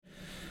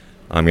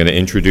I'm going to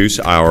introduce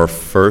our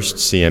first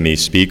CME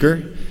speaker,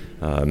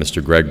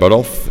 Mr. Greg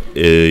Buttolph.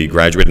 He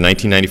graduated in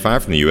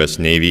 1995 from the U.S.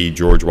 Navy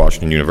George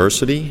Washington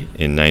University.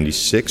 In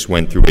 96,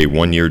 went through a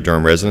one-year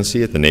derm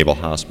residency at the Naval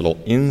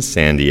Hospital in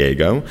San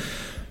Diego.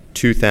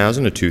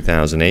 2000 to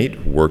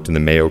 2008, worked in the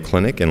Mayo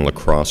Clinic in La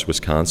Crosse,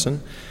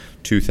 Wisconsin.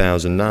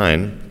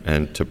 2009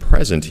 and to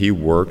present, he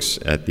works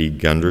at the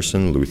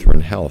Gunderson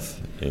Lutheran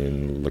Health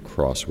in La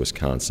Crosse,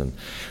 Wisconsin.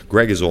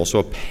 Greg is also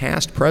a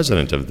past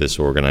president of this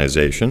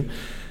organization.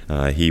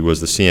 He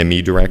was the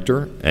CME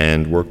director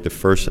and worked the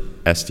first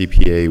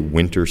SDPA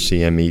Winter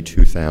CME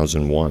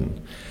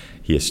 2001.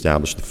 He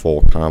established the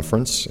Fall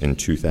Conference in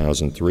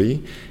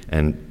 2003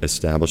 and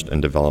established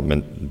a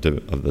development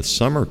of the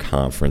Summer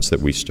Conference that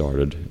we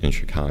started in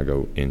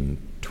Chicago in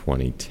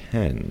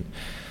 2010.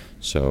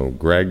 So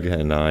Greg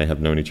and I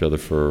have known each other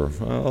for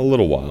a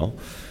little while,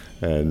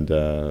 and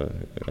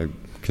I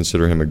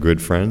consider him a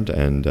good friend,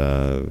 and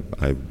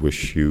I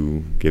wish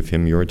you give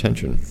him your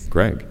attention.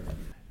 Greg.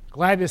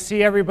 Glad to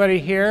see everybody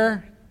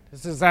here.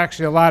 This is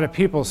actually a lot of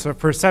people, so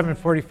for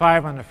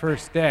 7:45 on the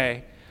first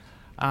day.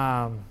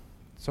 I'm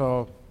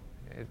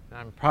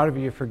proud of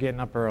you for getting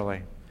up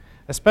early,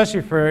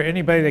 especially for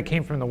anybody that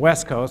came from the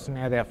West Coast and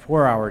had that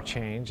 4-hour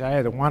change. I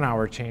had a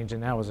 1-hour change,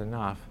 and that was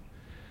enough.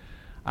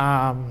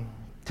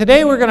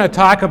 Today we're going to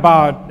talk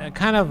about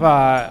kind of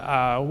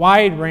a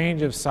wide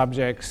range of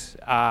subjects.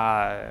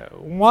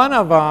 One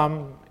of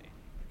them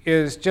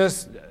is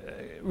just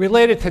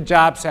related to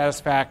job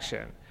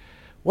satisfaction.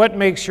 What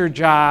makes your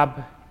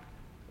job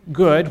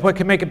good? What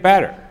can make it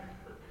better?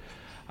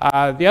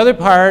 The other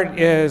part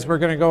is we're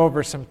going to go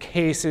over some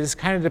cases,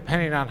 kind of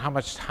depending on how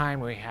much time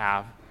we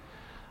have.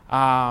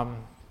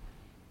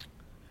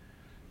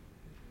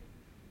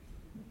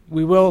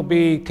 We will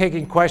be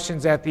taking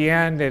questions at the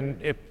end,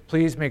 and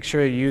please make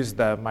sure you use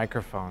the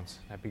microphones.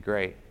 That'd be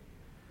great.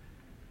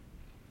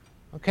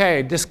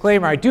 Okay,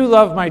 disclaimer, I do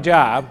love my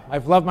job.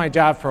 I've loved my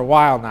job for a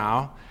while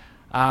now,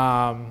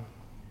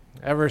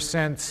 ever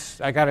since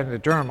I got into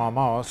derm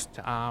almost.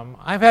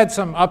 I've had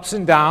some ups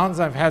and downs.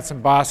 I've had some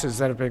bosses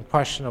that have been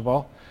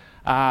questionable,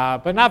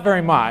 but not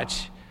very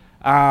much.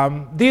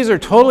 These are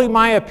totally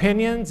my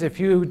opinions.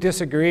 If you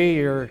disagree,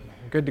 you're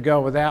good to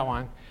go with that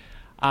one.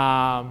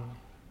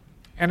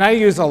 And I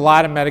use a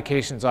lot of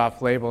medications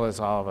off-label,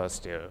 as all of us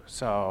do.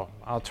 So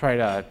I'll try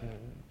to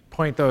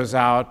point those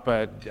out,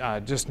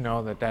 but just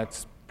know that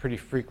that's pretty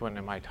frequent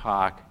in my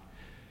talk.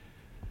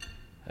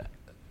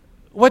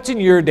 What's in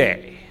your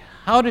day?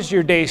 How does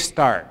your day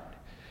start?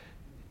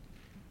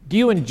 Do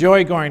you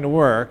enjoy going to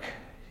work?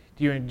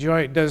 Do you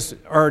enjoy, does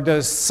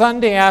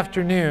Sunday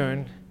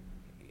afternoon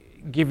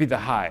give you the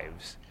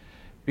hives?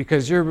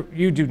 Because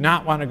you do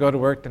not want to go to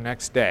work the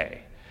next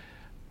day.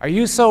 Are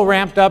you so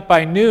ramped up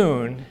by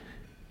noon,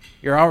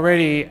 you're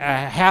already a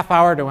half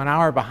hour to an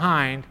hour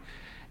behind,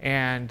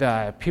 and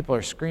people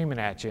are screaming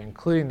at you,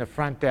 including the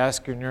front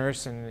desk, your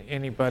nurse, and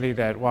anybody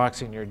that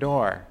walks in your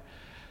door?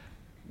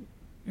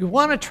 You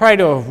want to try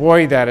to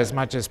avoid that as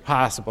much as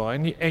possible,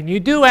 and you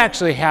do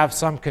actually have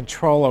some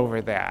control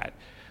over that.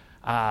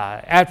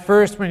 At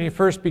first, when you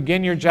first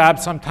begin your job,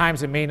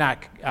 sometimes it may not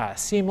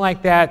seem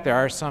like that. There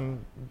are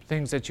some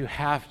things that you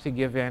have to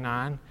give in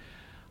on.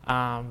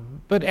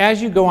 But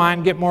as you go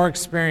on, get more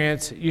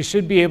experience, you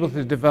should be able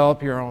to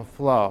develop your own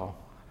flow.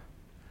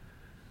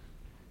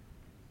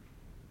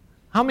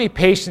 How many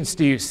patients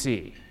do you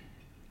see?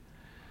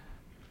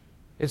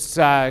 It's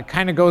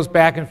kind of goes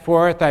back and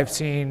forth. I've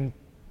seen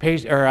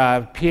PAs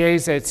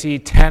that see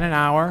 10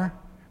 a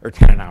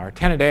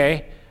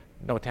day.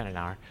 No, 10 an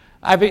hour.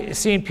 I've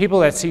seen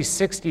people that see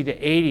 60 to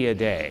 80 a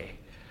day.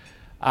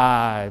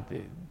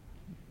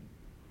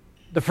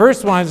 The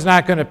first one's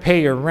not going to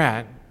pay your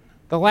rent.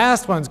 The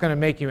last one's going to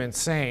make you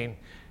insane.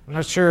 I'm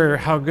not sure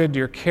how good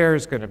your care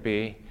is going to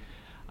be.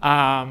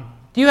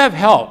 Do you have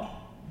help?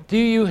 Do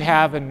you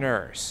have a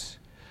nurse?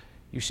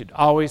 You should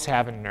always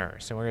have a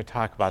nurse, and we're going to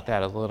talk about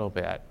that a little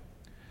bit.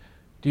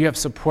 Do you have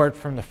support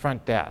from the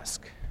front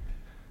desk?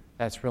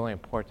 That's really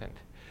important.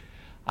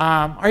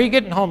 Are you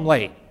getting home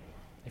late?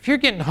 If you're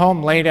getting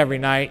home late every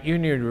night, you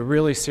need to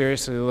really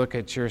seriously look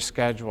at your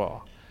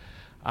schedule,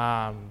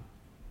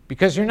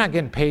 because you're not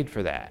getting paid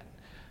for that.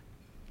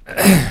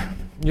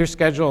 Your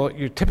schedule,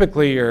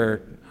 typically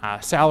your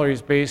salary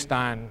is based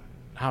on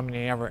how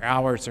many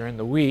hours are in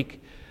the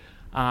week.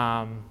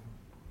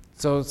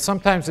 So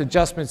sometimes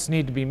adjustments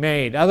need to be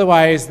made.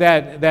 Otherwise,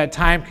 that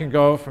time can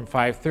go from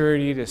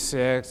 5:30 to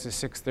 6 to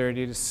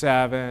 6:30 to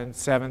 7,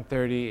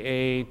 7:30,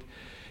 8.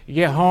 You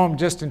get home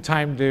just in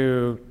time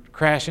to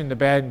crash into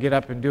bed and get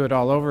up and do it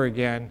all over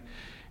again,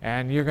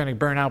 and you're going to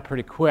burn out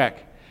pretty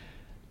quick.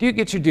 Do you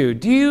get your due?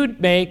 Do you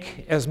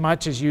make as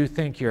much as you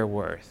think you're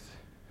worth?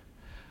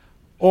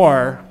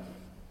 Or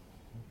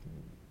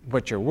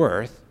what you're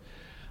worth?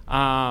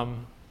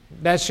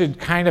 That should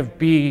kind of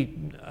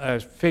be a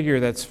figure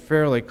that's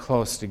fairly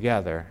close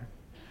together.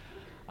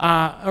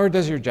 Or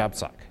does your job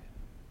suck?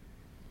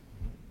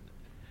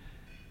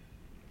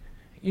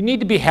 You need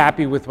to be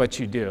happy with what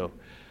you do.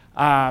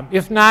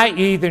 If not,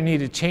 you either need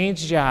to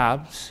change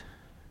jobs,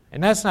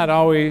 and that's not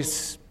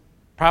always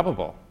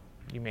probable.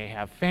 You may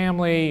have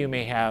family, you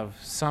may have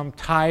some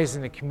ties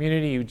in the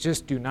community you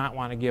just do not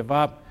want to give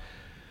up,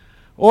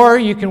 or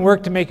you can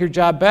work to make your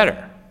job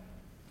better.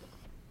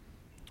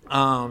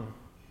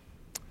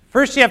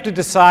 First, you have to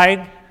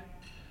decide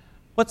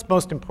what's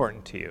most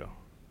important to you.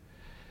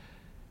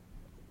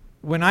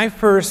 When I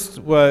first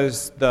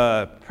was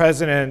the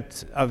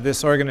president of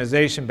this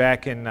organization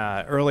back in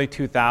early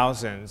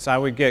 2000s, I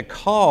would get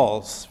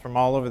calls from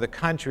all over the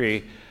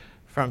country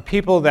from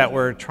people that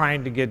were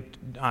trying to get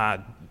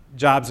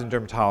jobs in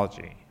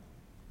dermatology.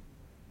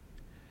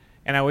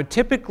 And I would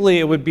typically,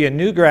 it would be a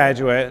new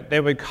graduate, they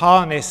would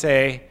call and they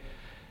say,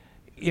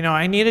 you know,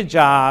 I need a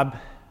job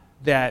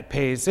that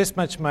pays this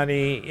much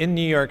money in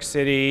New York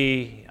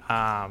City,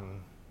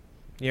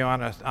 you know,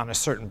 on a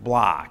certain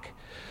block.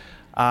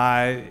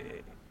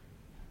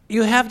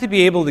 You have to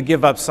be able to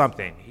give up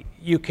something.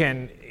 You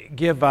can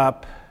give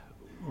up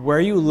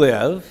where you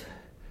live.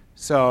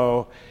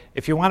 So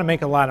if you want to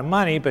make a lot of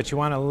money, but you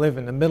want to live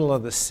in the middle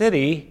of the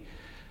city,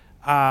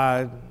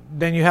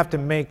 then you have to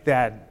make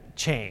that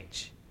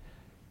change.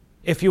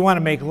 If you want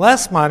to make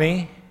less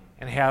money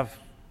and have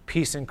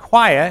peace and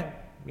quiet,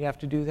 you have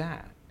to do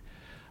that.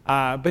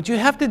 But you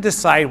have to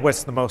decide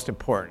what's the most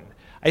important.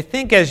 I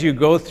think as you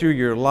go through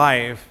your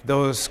life,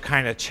 those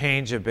kind of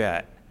change a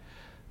bit.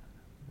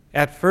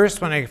 At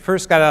first, when I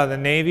first got out of the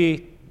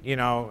Navy, you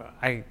know,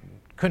 I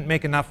couldn't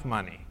make enough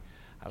money.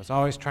 I was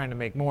always trying to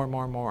make more and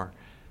more and more.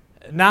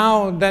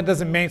 Now, that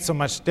doesn't make so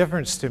much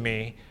difference to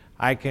me.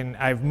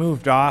 I've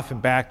moved off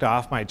and backed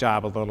off my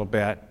job a little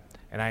bit,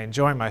 and I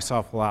enjoy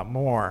myself a lot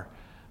more.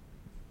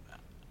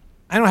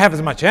 I don't have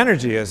as much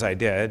energy as I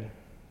did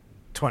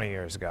 20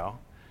 years ago,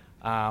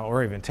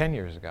 or even 10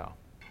 years ago.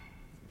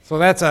 So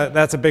that's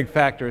a big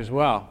factor as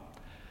well.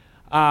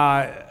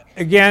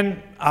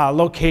 Again,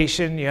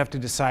 location, you have to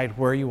decide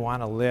where you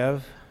want to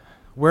live.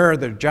 Where are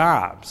the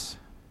jobs?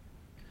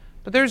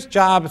 But there's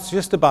jobs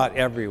just about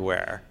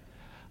everywhere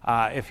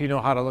if you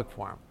know how to look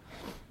for them.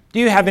 Do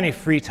you have any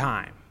free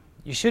time?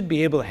 You should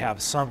be able to have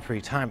some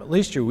free time, at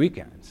least your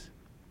weekends.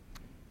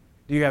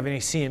 Do you have any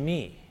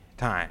CME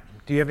time?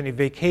 Do you have any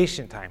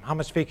vacation time? How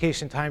much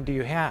vacation time do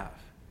you have?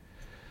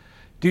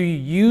 Do you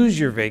use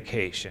your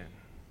vacation?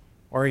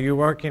 Or are you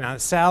working on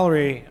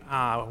salary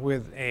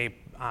with a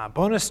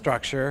bonus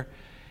structure,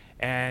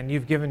 and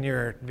you've given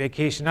your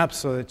vacation up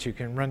so that you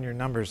can run your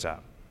numbers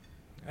up?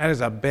 That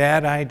is a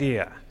bad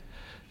idea.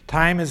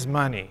 Time is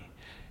money,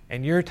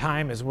 and your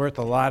time is worth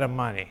a lot of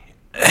money.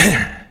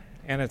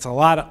 And it's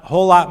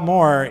whole lot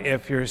more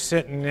if you're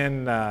sitting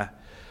in the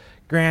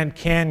Grand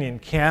Canyon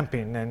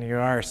camping than you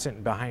are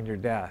sitting behind your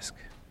desk.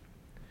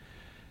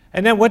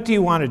 And then what do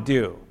you want to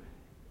do?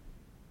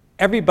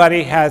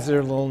 Everybody has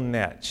their little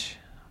niche.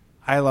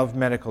 I love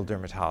medical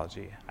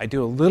dermatology. I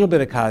do a little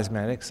bit of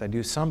cosmetics. I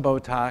do some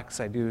Botox.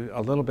 I do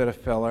a little bit of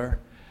filler.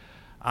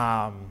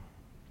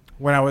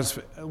 When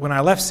I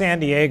left San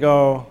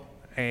Diego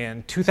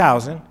in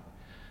 2000,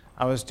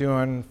 I was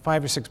doing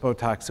 5 or 6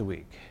 Botox a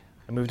week.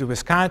 I moved to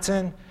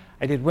Wisconsin.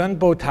 I did 1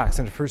 Botox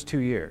in the first 2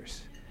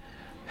 years.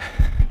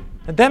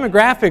 The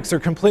demographics are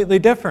completely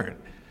different.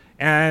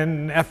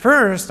 And at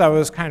first, I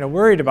was kind of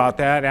worried about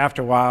that.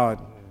 After a while, it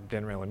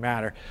didn't really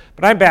matter.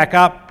 But I'm back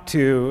up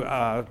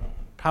to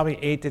probably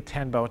 8 to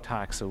 10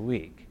 Botox a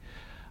week.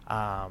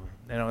 And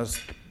it was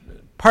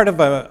part of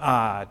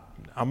a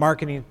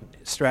marketing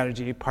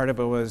strategy. Part of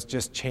it was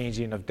just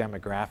changing of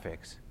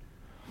demographics.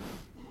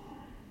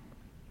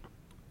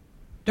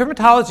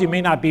 Dermatology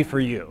may not be for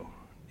you.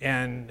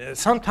 And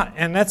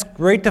that's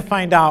great to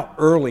find out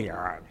early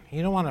on.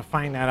 You don't want to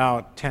find that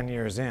out 10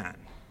 years in.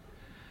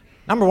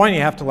 Number one,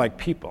 you have to like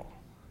people.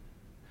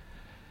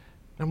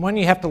 Number one,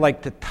 you have to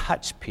like to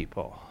touch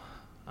people.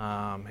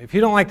 If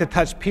you don't like to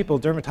touch people,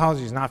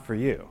 dermatology is not for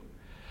you.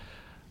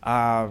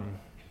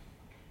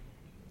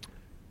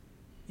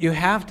 You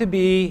have to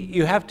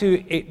be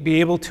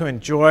able to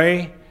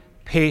enjoy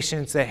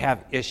patients that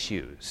have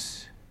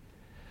issues.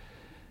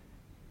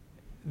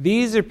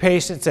 These are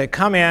patients that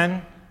come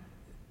in,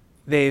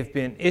 they've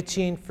been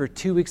itching for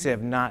 2 weeks, they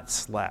have not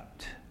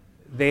slept.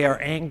 They are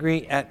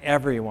angry at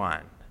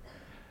everyone.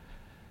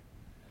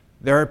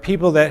 There are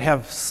people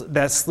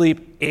that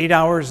sleep 8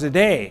 hours a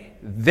day.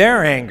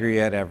 They're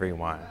angry at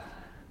everyone.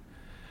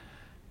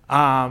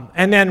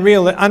 And then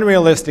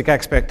unrealistic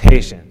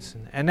expectations.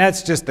 And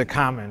that's just a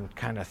common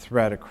kind of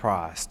thread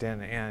across.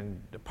 And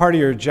part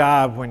of your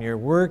job when you're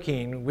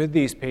working with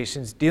these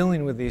patients,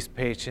 dealing with these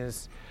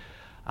patients,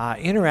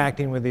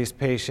 interacting with these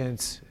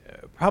patients,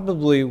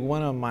 probably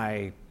one of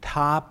my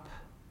top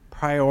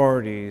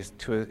priorities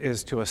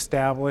is to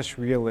establish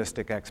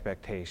realistic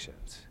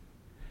expectations.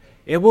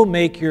 It will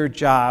make your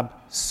job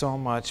so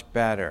much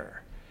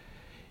better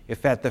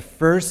if at the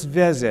first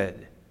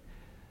visit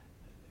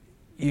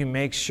you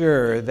make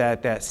sure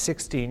that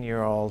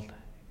 16-year-old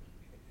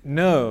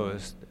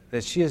knows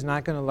that she is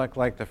not going to look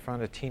like the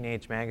front of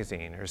Teenage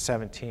Magazine or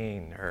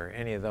 17 or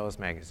any of those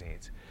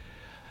magazines.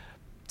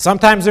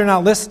 Sometimes they're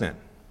not listening.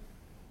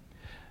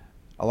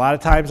 A lot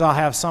of times I'll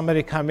have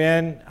somebody come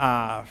in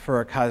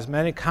for a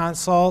cosmetic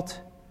consult.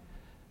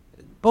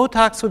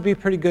 Botox would be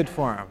pretty good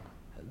for them.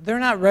 They're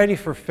not ready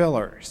for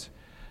fillers.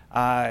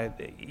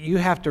 You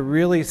have to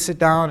really sit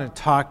down and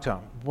talk to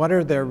them. What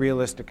are their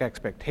realistic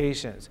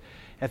expectations?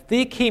 If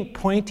they keep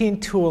pointing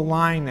to a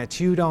line that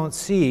you don't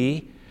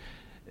see,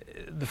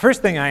 the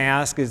first thing I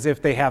ask is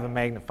if they have a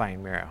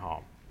magnifying mirror at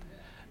home.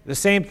 The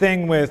same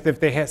thing with if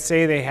they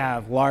say they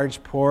have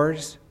large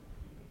pores,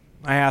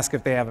 I ask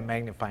if they have a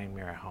magnifying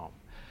mirror at home.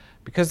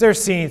 Because they're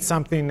seeing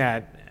something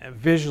that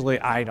visually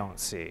I don't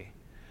see.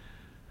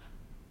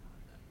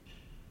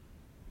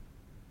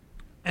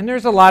 And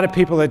there's a lot of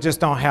people that just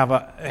don't have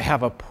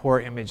a poor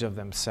image of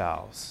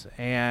themselves.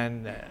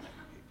 And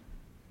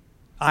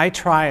I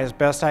try as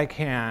best I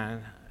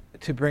can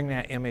to bring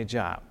that image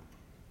up.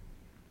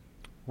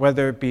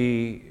 Whether it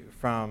be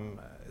from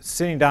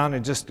sitting down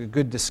and just a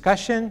good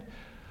discussion,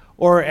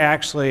 or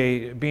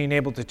actually being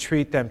able to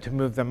treat them to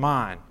move them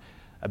on.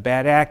 A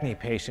bad acne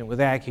patient with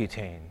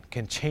Accutane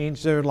can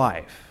change their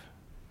life.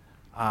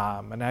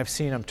 And I've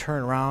seen them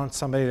turn around.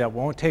 Somebody that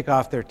won't take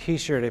off their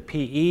t-shirt at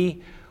PE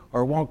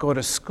or won't go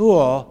to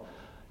school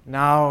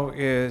now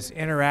is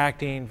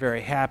interacting,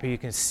 very happy. You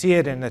can see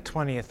it in the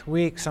 20th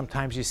week.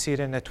 Sometimes you see it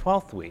in the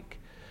 12th week.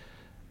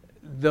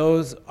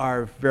 Those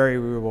are very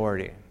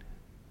rewarding.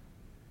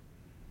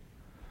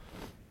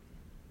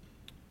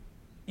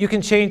 You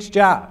can change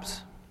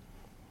jobs.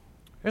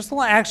 There's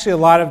actually a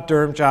lot of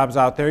derm jobs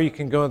out there. You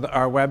can go to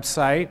our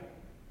website,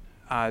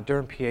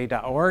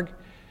 dermpa.org,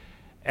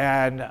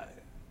 and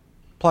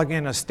plug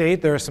in a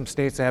state. There are some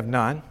states that have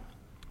none,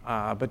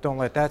 but don't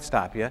let that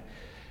stop you.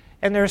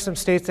 And there are some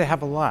states that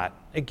have a lot.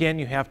 Again,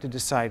 you have to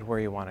decide where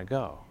you want to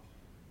go.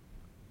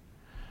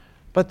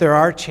 But there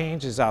are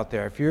changes out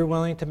there. If you're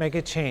willing to make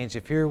a change,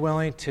 if you're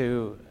willing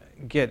to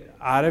get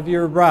out of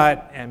your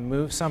rut and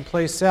move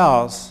someplace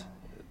else,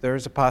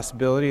 there's a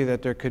possibility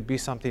that there could be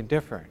something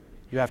different.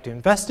 You have to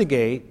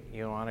investigate.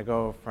 You don't want to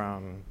go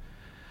from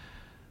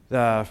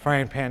the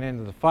frying pan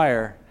into the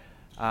fire,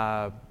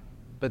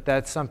 but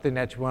that's something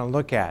that you want to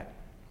look at.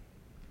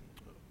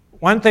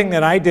 One thing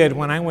that I did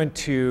when I went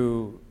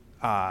to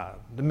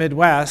the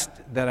Midwest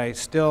that I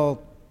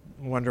still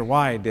wonder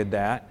why I did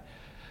that,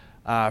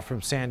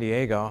 from San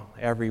Diego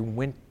every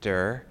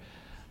winter.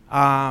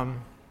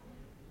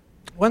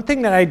 One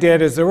thing that I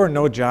did is there were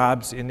no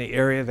jobs in the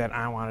area that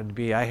I wanted to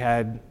be. I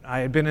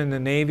had been in the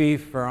Navy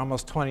for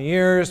almost 20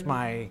 years.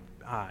 My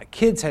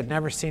kids had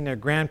never seen their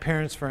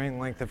grandparents for any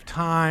length of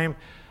time.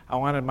 I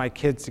wanted my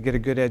kids to get a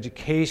good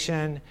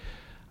education.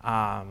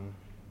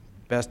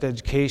 Best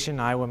education,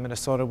 Iowa,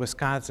 Minnesota,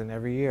 Wisconsin,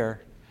 every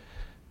year.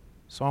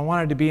 So I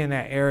wanted to be in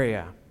that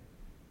area.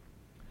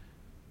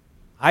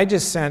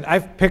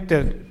 I've picked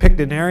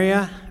an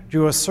area,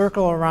 drew a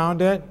circle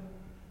around it,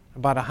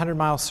 about a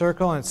 100-mile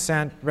circle, and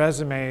sent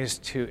resumes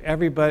to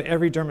every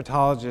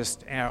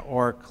dermatologist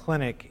or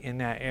clinic in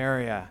that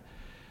area.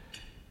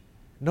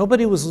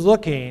 Nobody was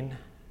looking,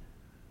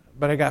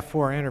 but I got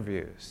 4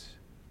 interviews.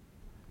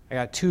 I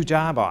got 2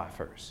 job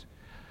offers,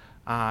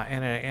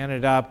 and it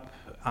ended up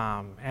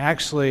I'm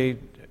actually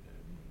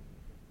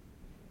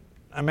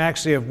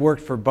have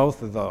worked for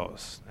both of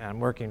those, and I'm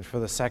working for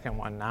the second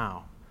one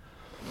now.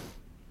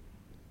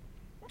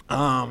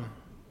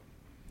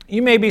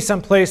 You may be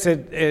someplace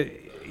that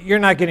you're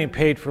not getting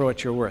paid for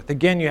what you're worth.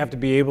 Again, you have to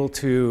be able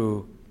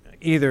to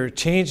either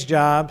change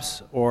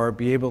jobs or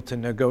be able to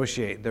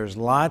negotiate. There's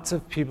lots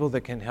of people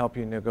that can help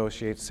you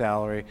negotiate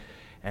salary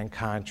and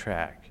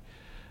contract.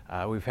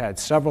 We've had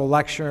several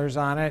lectures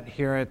on it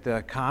here at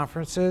the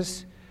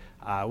conferences.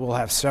 We'll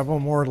have several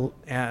more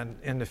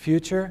in the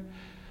future.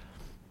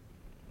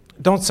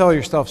 Don't sell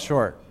yourself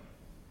short.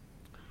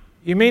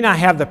 You may not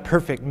have the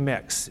perfect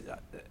mix.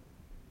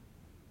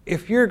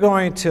 If you're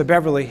going to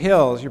Beverly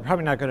Hills, you're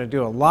probably not going to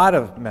do a lot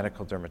of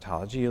medical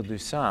dermatology. You'll do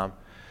some.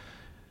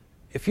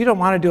 If you don't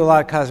want to do a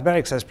lot of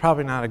cosmetics, that's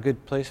probably not a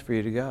good place for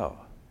you to go.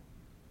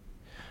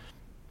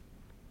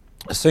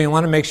 So you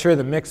want to make sure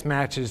the mix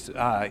matches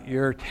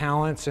your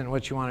talents and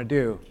what you want to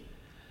do.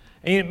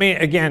 And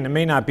it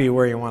may not be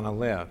where you want to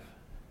live.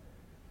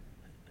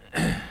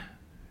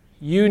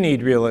 You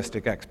need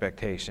realistic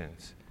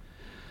expectations.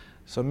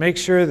 So make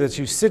sure that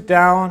you sit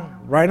down,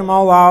 write them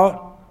all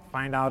out,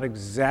 find out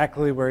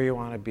exactly where you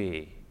want to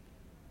be,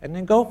 and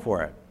then go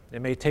for it.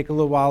 It may take a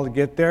little while to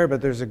get there,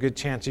 but there's a good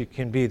chance you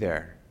can be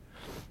there.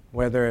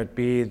 Whether it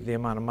be the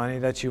amount of money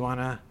that you want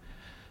to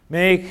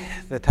make,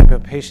 the type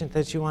of patient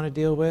that you want to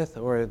deal with,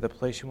 or the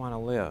place you want to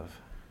live.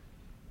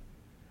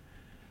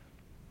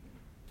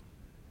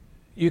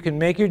 You can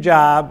make your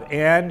job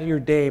and your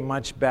day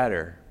much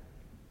better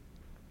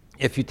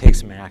if you take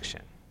some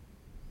action.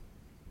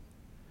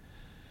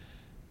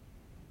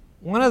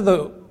 One of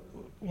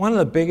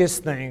the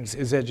biggest things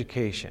is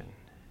education.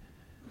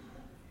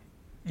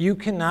 You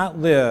cannot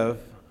live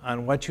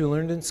on what you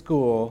learned in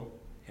school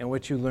and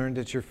what you learned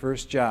at your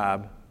first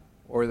job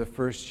or the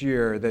first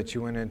year that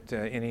you went into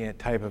any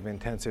type of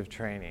intensive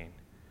training.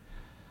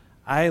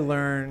 I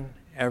learn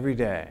every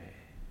day.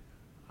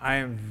 I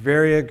am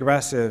very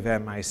aggressive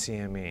at my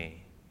CME.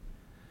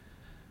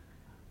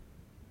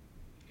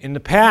 In the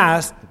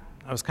past,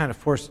 I was kind of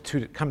forced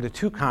to come to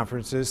 2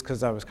 conferences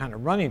because I was kind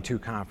of running 2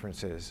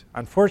 conferences.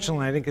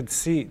 Unfortunately, I didn't get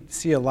to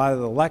see a lot of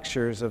the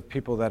lectures of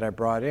people that I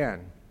brought in.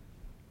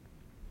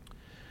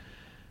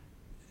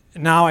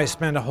 Now I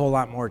spend a whole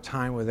lot more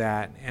time with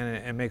that, and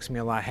it makes me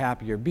a lot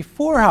happier.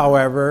 Before,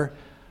 however,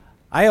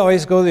 I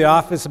always go to the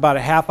office about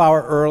a half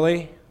hour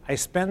early. I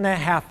spend that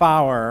half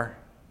hour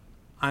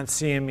on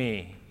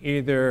CME,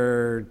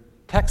 either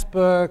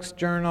textbooks,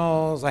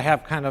 journals. I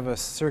have kind of a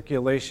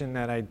circulation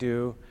that I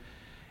do,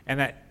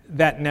 and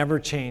that never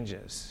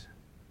changes.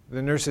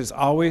 The nurses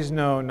always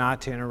know not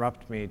to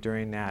interrupt me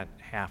during that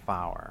half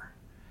hour.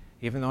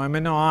 Even though I'm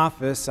in the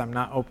office, I'm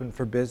not open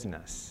for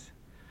business.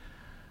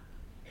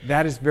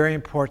 That is very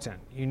important.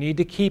 You need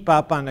to keep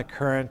up on the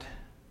current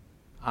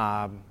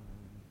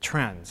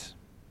trends.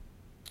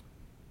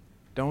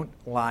 Don't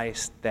lie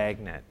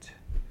stagnant.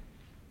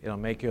 It'll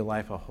make your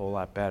life a whole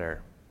lot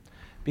better.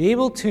 Be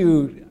able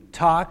to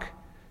talk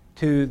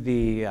to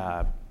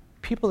the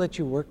people that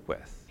you work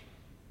with.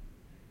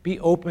 Be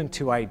open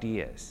to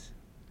ideas.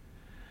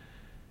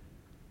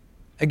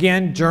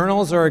 Again,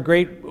 journals are a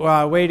great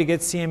way to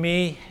get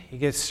CME. You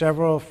get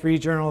several free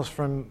journals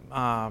from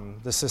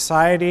the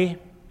Society.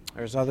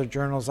 There's other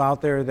journals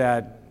out there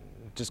that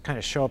just kind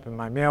of show up in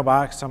my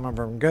mailbox. Some of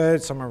them are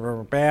good, some of them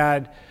are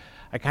bad.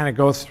 I kind of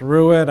go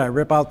through it. I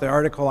rip out the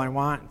article I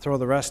want and throw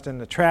the rest in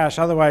the trash.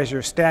 Otherwise,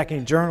 you're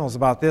stacking journals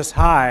about this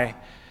high,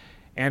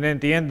 and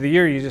at the end of the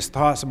year, you just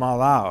toss them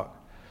all out.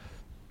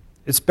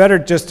 It's better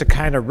just to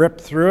kind of rip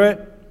through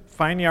it,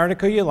 find the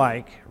article you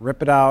like,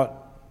 rip it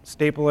out,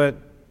 staple it,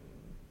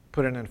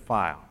 put it in a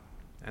file,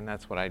 and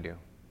that's what I do.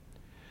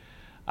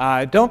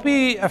 Don't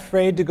be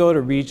afraid to go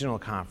to regional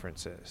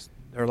conferences.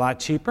 They're a lot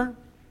cheaper.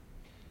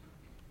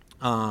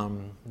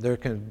 There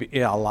can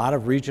be a lot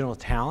of regional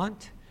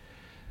talent.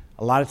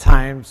 A lot of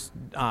times,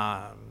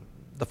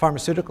 the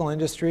pharmaceutical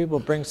industry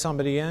will bring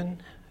somebody in.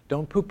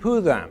 Don't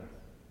poo-poo them.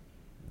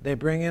 They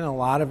bring in a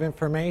lot of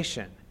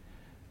information,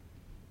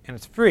 and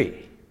it's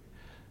free.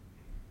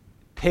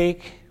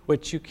 Take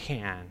what you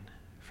can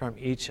from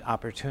each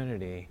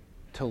opportunity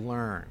to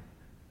learn.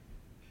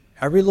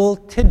 Every little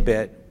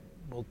tidbit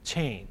will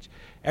change.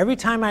 Every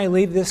time I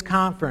leave this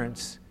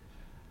conference,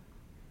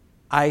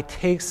 I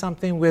take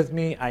something with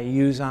me I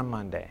use on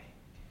Monday.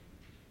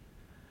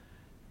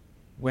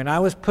 When I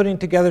was putting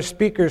together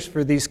speakers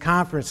for these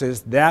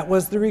conferences, that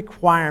was the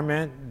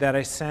requirement that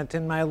I sent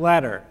in my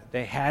letter.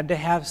 They had to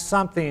have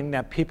something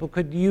that people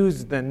could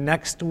use the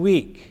next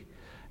week.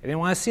 I didn't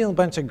want to see a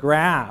bunch of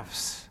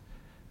graphs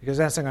because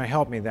that's not going to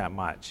help me that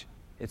much.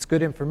 It's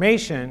good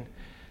information,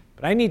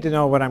 but I need to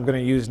know what I'm going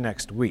to use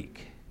next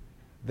week.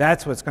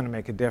 That's what's going to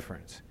make a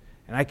difference.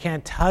 And I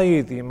can't tell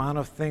you the amount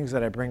of things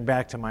that I bring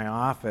back to my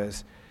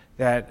office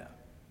that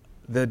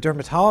the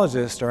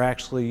dermatologists are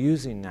actually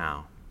using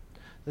now.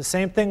 The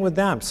same thing with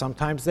them.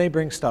 Sometimes they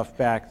bring stuff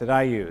back that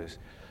I use.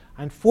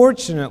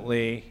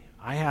 Unfortunately,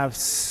 I have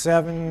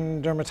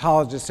 7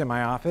 dermatologists in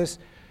my office.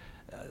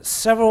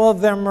 Several of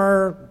them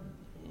are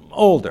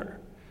older.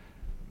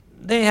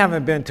 They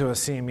haven't been to a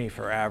CME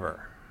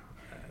forever.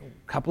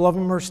 A couple of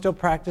them are still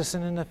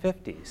practicing in the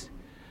 50s.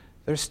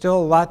 There's still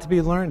a lot to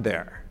be learned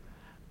there.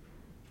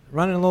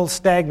 Running a little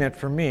stagnant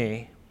for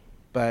me,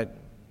 but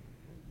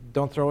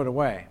don't throw it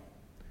away.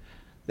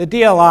 The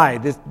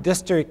DLI, the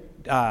District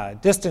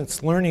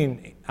Distance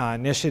Learning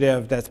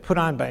Initiative that's put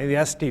on by the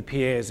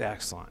SDPA is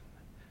excellent.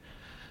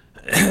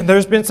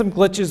 There's been some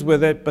glitches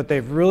with it, but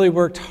they've really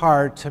worked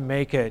hard to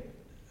make it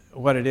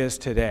what it is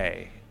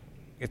today.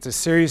 It's a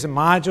series of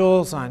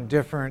modules on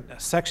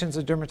different sections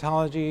of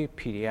dermatology: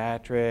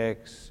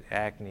 pediatrics,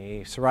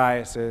 acne,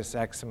 psoriasis,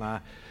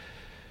 eczema.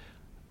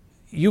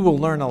 You will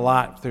learn a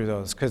lot through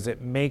those because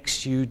it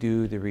makes you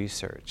do the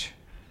research.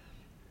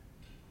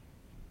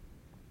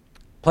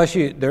 Plus,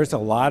 there's a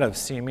lot of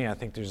CME. I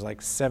think there's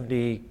like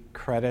 70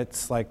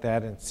 credits like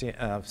that of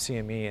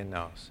CME in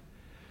those.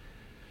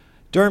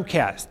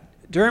 Dermcast.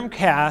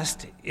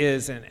 Dermcast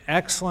is an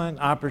excellent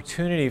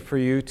opportunity for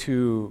you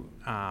to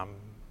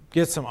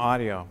get some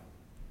audio.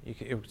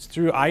 It's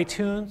through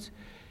iTunes.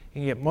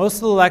 You can get most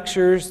of the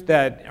lectures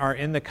that are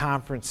in the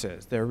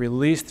conferences. They're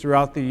released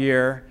throughout the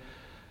year.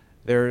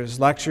 There's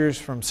lectures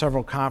from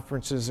several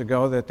conferences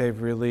ago that they've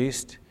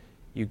released.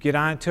 You get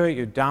onto it,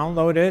 you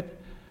download it.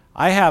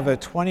 I have a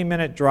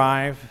 20-minute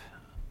drive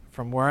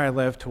from where I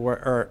live to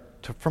where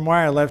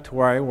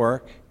I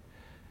work.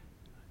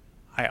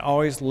 I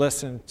always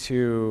listen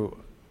to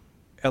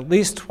at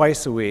least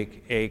twice a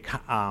week a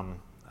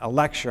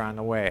lecture on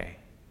the way.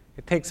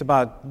 It takes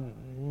about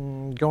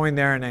going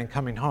there and then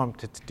coming home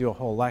to do a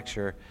whole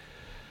lecture.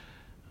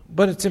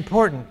 But it's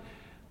important.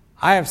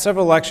 I have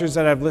several lectures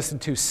that I've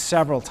listened to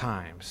several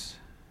times.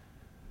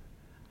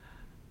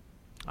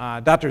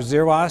 Dr.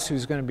 Zirwas,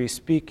 who's going to be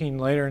speaking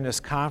later in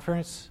this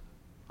conference,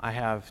 I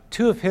have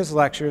 2 of his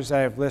lectures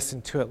that I've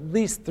listened to at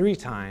least 3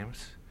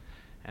 times,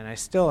 and I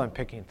still am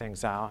picking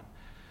things out.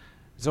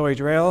 Zoe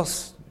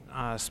Drales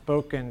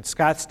spoke in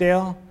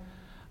Scottsdale,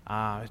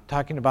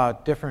 talking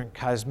about different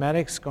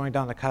cosmetics, going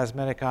down the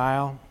cosmetic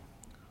aisle,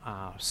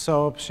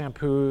 soaps,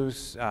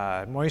 shampoos,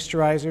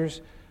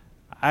 moisturizers.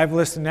 I've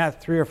listened to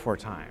that 3 or 4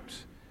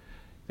 times.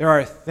 There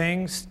are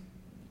things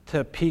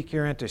to pique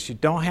your interest. You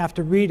don't have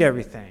to read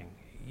everything.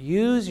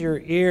 Use your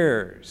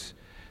ears.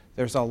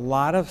 There's a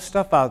lot of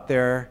stuff out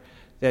there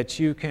that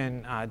you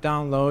can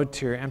download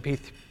to your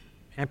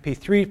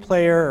MP3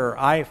 player or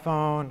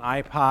iPhone,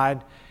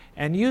 iPod,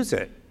 and use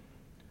it.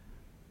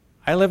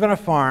 I live on a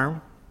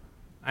farm.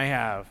 I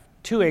have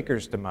 2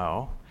 acres to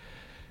mow.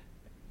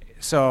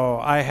 So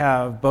I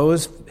have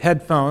Bose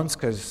headphones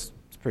because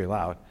it's pretty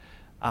loud.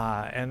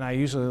 And I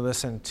usually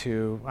listen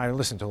to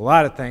a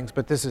lot of things,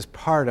 but this is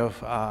part of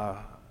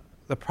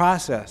the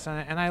process.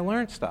 And I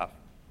learned stuff.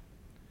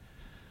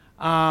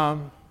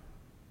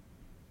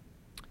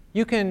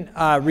 You can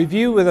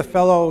review with a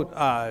fellow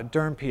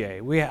derm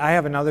PA. I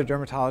have another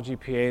dermatology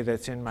PA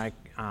that's in my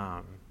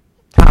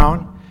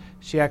town.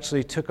 She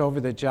actually took over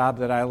the job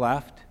that I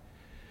left.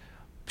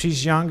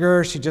 She's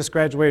younger. She just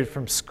graduated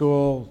from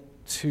school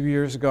 2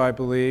 years ago, I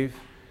believe.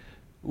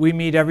 We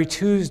meet every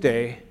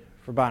Tuesday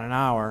for about an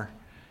hour,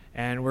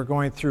 and we're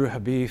going through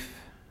Habif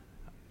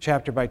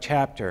chapter by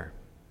chapter.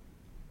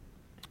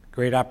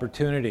 Great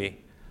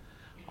opportunity.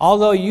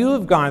 Although you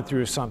have gone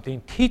through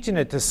something, teaching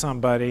it to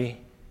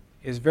somebody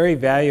is very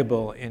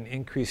valuable in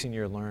increasing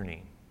your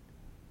learning.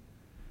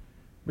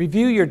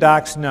 Review your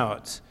doc's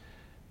notes.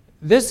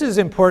 This is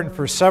important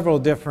for several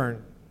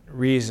different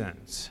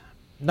reasons.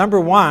 Number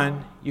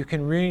one, you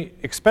can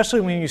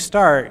especially when you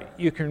start,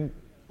 you can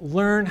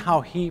learn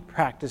how he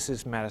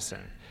practices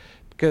medicine.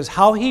 Because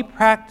how you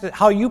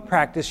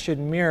practice should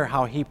mirror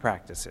how he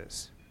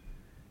practices.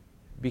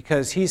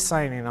 Because he's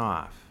signing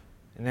off,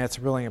 and that's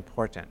really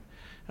important.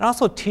 It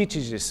also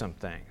teaches you some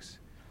things.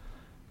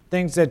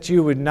 Things that he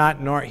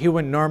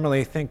wouldn't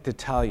normally think to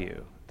tell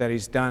you that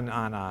he's done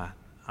on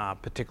a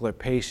particular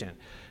patient.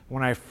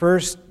 When I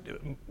first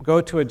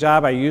go to a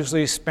job, I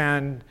usually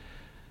spend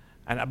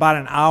about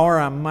an hour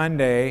on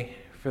Monday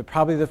for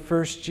probably the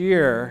first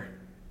year.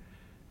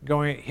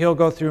 He'll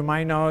go through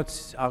my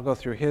notes, I'll go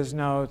through his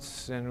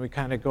notes, and we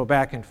kind of go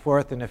back and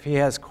forth. And if he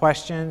has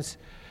questions,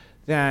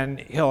 then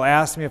he'll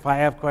ask me. If I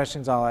have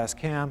questions, I'll ask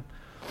him.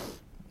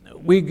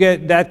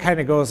 That kind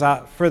of goes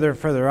out further and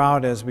further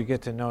out as we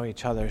get to know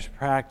each other's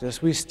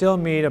practice. We still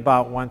meet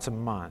about once a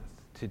month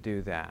to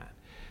do that.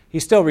 He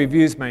still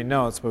reviews my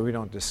notes, but we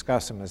don't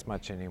discuss them as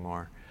much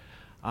anymore.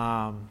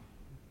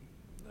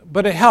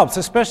 But it helps,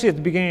 especially at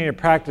the beginning of your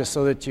practice,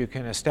 so that you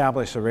can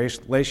establish a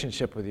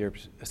relationship with your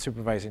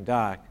supervising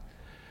doc.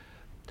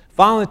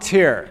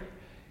 Volunteer.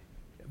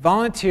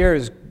 Volunteer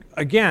is,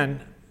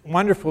 again,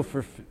 wonderful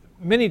for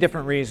many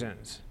different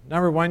reasons.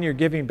 Number one, you're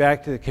giving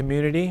back to the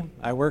community.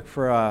 I work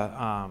for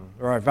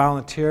I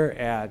volunteer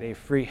at a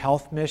free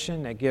health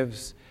mission that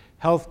gives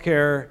health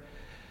care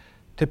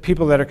to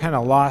people that are kind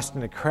of lost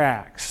in the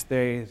cracks.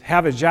 They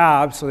have a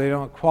job, so they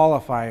don't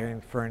qualify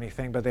for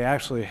anything, but they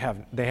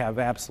have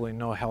absolutely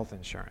no health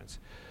insurance.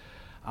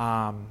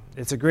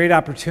 It's a great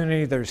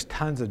opportunity. There's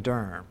tons of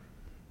derm.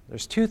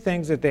 There's 2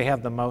 things that they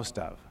have the most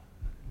of: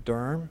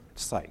 derm,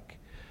 psych.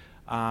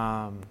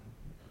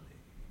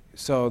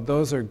 So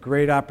those are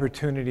great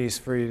opportunities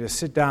for you to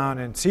sit down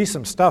and see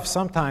some stuff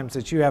sometimes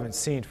that you haven't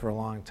seen for a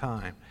long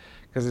time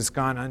because it's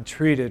gone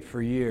untreated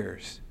for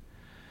years.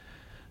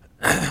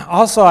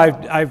 Also,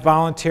 I've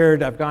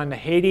volunteered. I've gone to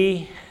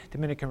Haiti,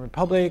 Dominican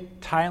Republic,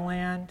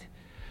 Thailand,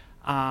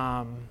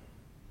 a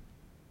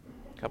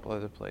couple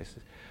other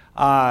places.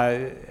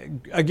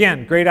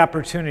 Again, great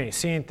opportunity,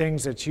 seeing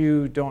things that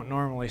you don't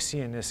normally see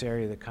in this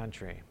area of the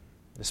country.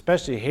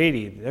 Especially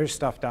Haiti. There's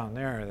stuff down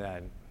there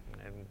that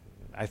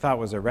I thought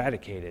was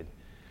eradicated.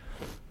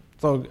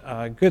 So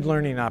good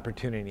learning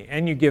opportunity.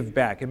 And you give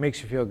back. It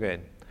makes you feel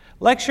good.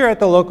 Lecture at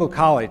the local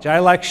college. I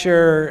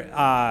lecture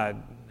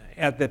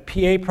at the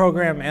PA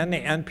program and the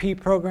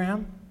NP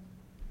program.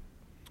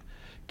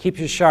 Keeps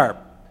you sharp.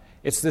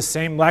 It's the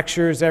same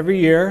lectures every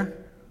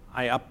year.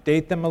 I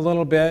update them a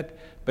little bit.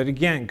 But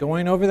again,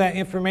 going over that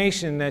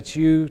information that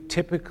you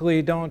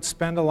typically don't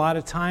spend a lot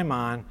of time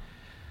on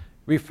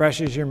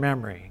refreshes your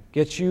memory,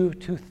 gets you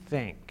to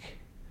think.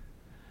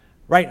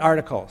 Write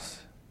articles.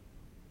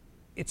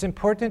 It's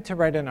important to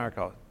write an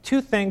article.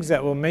 2 things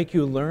that will make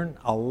you learn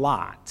a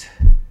lot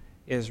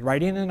is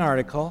writing an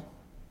article,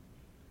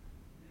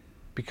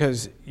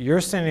 because you're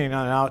sending it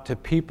out to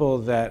people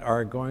that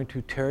are going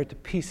to tear it to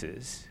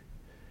pieces.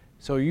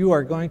 So you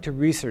are going to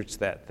research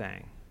that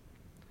thing.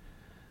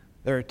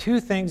 There are 2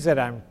 things that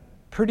I'm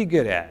pretty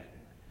good at: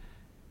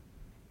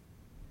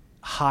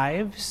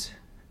 hives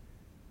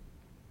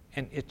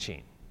and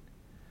itching.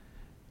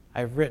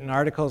 I've written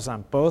articles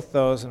on both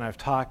those, and I've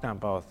talked on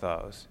both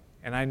those.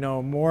 And I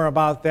know more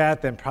about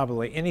that than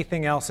probably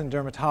anything else in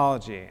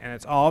dermatology. And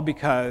it's all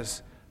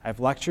because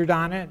I've lectured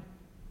on it,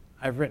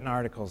 I've written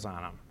articles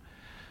on them.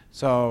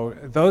 So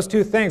those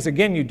 2 things,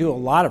 again, you do a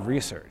lot of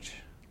research,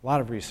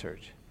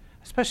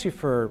 especially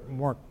for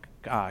more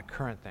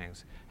current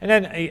things. And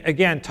then,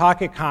 again,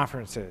 talk at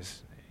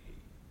conferences.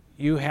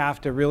 You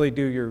have to really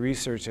do your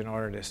research in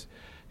order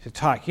to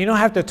talk. You don't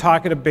have to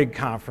talk at a big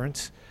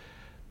conference.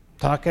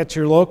 Talk at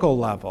your local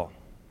level.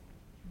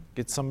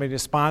 get somebody to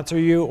sponsor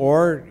you,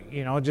 or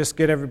just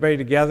get everybody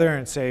together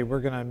and say we're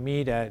going to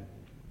meet at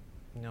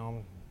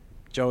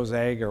Joe's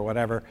Egg or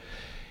whatever,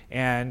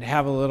 and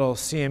have a little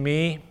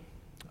CME.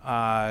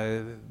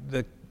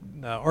 The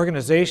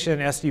organization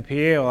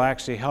SDPA will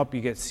actually help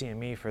you get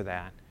CME for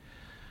that,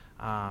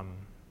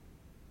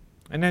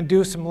 and then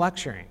do some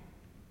lecturing.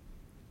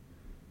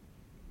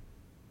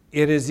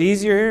 It is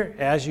easier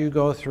as you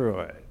go through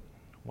it.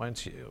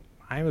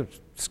 I'm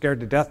scared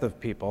to death of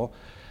people,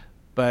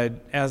 but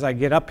as I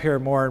get up here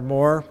more and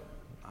more,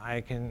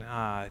 I can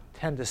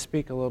tend to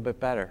speak a little bit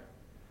better.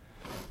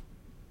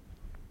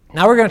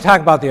 Now we're going to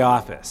talk about the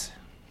office.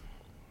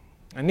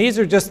 And these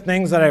are just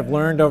things that I've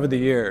learned over the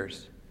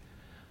years.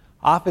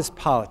 Office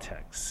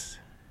politics.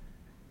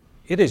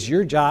 It is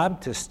your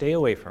job to stay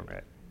away from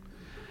it.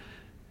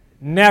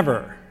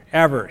 Never,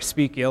 ever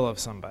speak ill of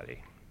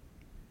somebody.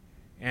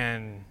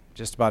 And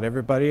just about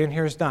everybody in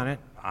here has done it.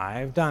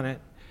 I've done it.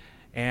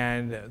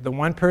 And the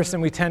one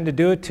person we tend to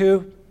do it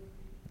to,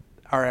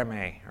 our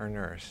MA, our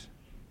nurse.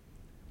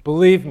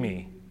 Believe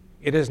me,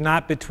 it is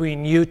not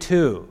between you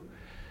two.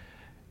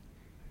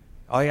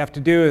 All you have to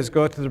do is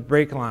go to the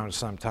break lounge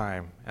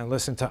sometime and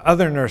listen to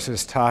other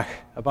nurses talk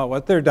about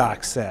what their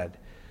doc said.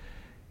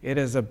 It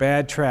is a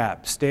bad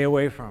trap. Stay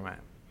away from it.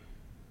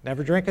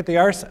 Never drink at the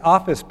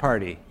office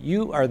party.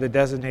 You are the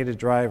designated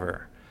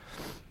driver.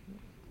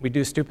 We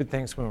do stupid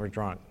things when we're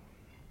drunk,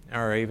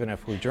 or even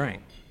if we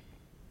drink.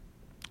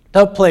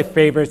 Don't play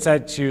favorites.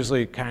 That's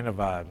usually kind of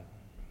a,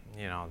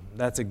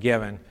 that's a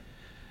given.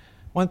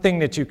 One thing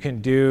that you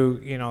can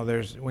do,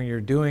 there's when you're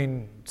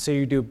doing, say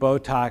you do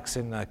Botox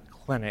in the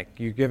clinic,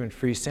 you're given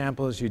free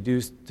samples, you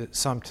do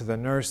some to the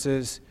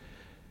nurses.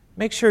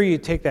 Make sure you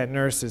take that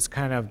nurse as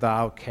kind of the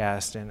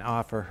outcast and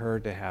offer her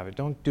to have it.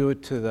 Don't do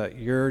it to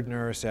your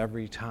nurse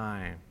every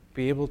time.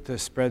 Be able to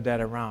spread that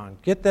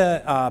around. Get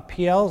the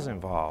PLs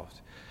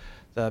involved,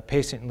 the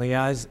patient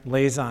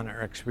liaison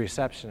or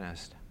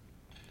receptionist.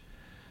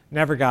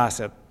 Never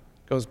gossip.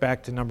 Goes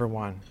back to number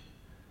one.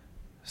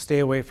 Stay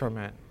away from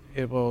it.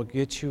 It will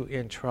get you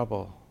in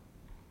trouble.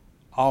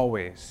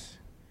 Always.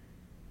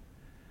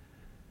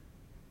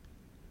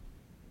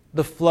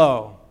 The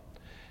flow.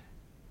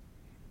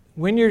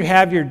 When you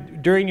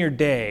have during your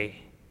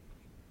day,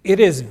 it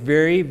is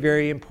very,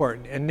 very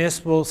important, and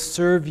this will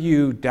serve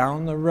you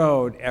down the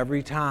road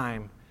every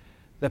time.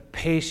 The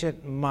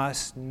patient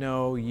must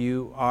know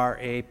you are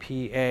a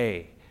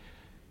PA.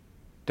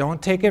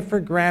 Don't take it for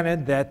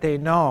granted that they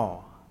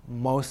know.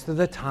 Most of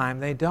the time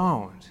they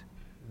don't.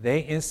 They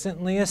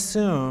instantly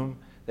assume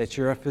that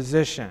you're a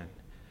physician.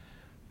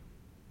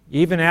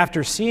 Even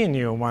after seeing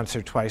you once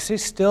or twice, they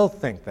still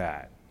think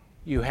that.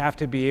 You have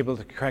to be able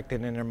to correct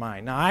it in their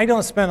mind. Now, I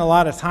don't spend a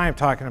lot of time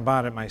talking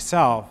about it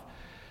myself,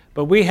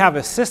 but we have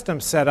a system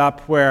set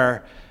up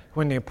where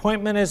when the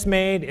appointment is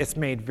made, it's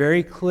made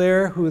very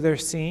clear who they're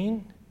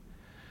seeing.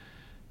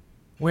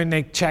 When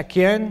they check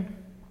in,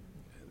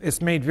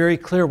 it's made very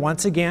clear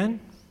once again.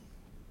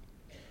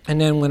 And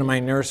then when my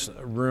nurse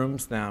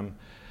rooms them,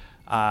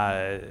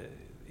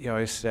 he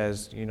always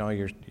says,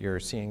 you're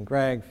seeing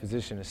Greg,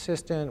 physician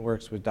assistant,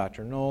 works with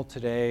Dr. Knoll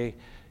today.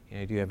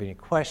 Do you have any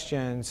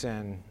questions?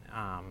 And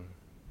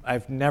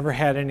I've never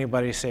had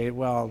anybody say,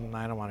 well,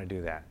 I don't want to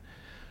do that.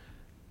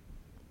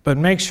 But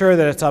make sure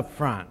that it's up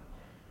front,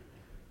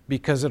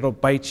 because it'll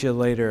bite you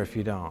later if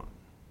you don't.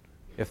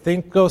 If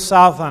things go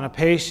south on a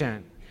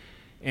patient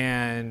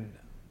and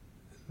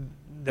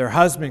their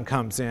husband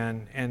comes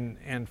in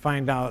and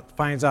finds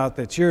out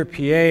that you're a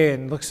PA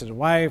and looks at the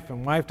wife,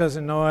 and wife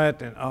doesn't know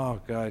it, and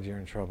oh God, you're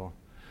in trouble.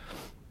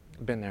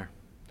 I've been there.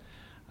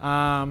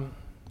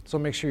 So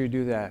make sure you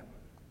do that.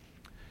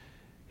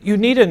 You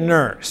need a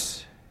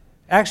nurse.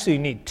 Actually, you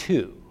need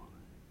two.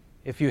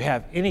 If you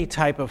have any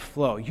type of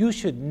flow, you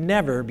should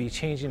never be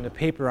changing the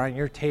paper on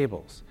your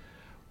tables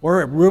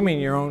or rooming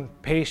your own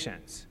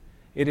patients.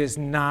 It is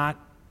not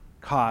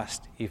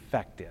cost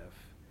effective.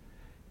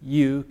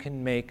 You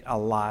can make a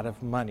lot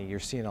of money. You're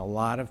seeing a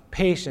lot of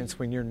patients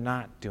when you're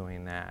not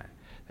doing that.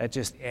 That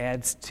just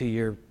adds to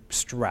your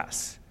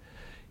stress.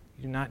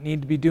 You do not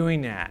need to be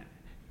doing that.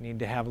 You need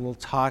to have a little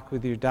talk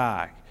with your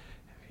doc.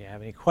 If you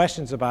have any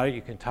questions about it,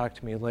 you can talk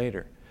to me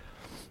later.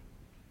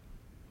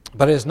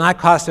 But it's not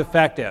cost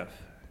effective,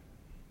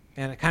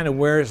 and it kind of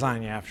wears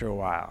on you after a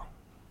while,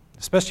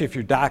 especially if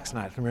your doc's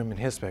not rooming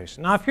his patients.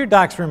 Now, if your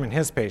doc's rooming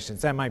his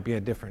patients, that might be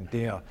a different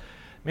deal.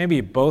 Maybe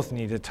you both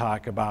need to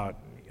talk about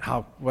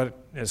what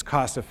is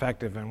cost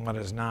effective and what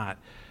is not.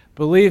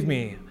 Believe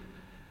me,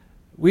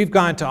 we've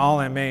gone to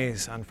all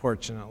MAs,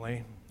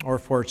 unfortunately, or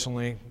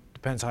fortunately,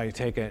 depends how you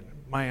take it.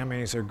 My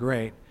MAs are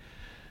great.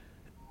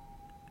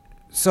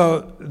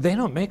 So they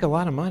don't make a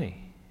lot of money.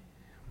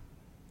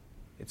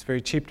 It's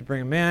very cheap to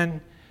bring them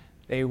in.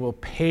 They will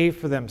pay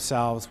for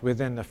themselves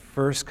within the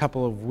first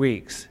couple of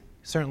weeks,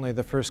 certainly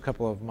the first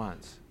couple of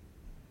months.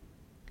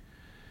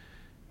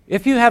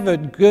 If you have a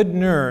good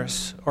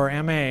nurse or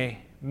MA,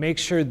 make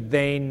sure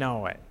they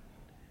know it.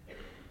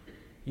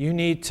 You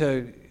need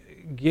to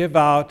give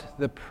out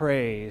the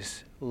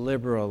praise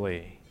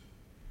liberally.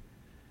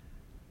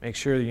 Make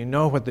sure you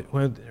know when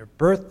their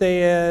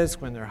birthday is,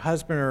 when their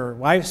husband or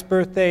wife's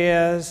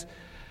birthday is,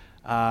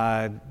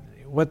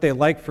 what they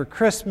like for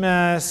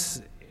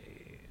Christmas.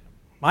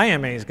 My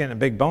MA is getting a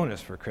big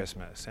bonus for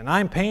Christmas, and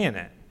I'm paying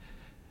it.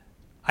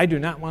 I do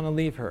not want to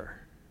leave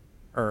her.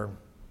 Or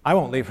I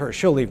won't leave her,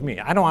 she'll leave me.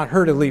 I don't want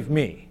her to leave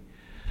me.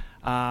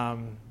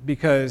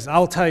 Because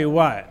I'll tell you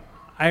what,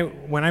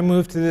 when I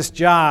moved to this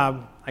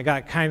job, I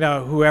got kind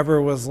of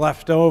whoever was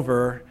left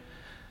over,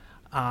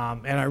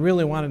 and I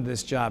really wanted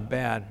this job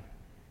bad.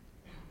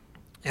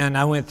 And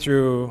I went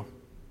through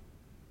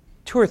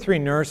 2 or 3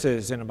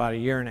 nurses in about a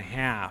year and a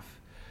half.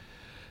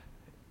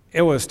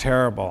 It was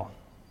terrible.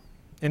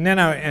 And then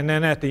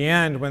at the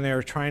end, when they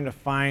were trying to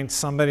find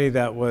somebody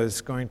that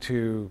was going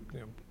to,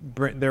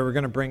 they were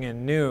going to bring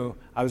in new,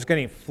 I was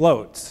getting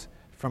floats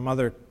from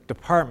other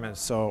departments,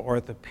 so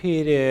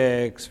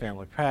orthopedics,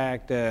 family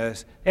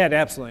practice. They had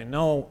absolutely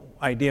no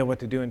idea what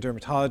to do in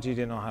dermatology,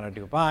 didn't know how to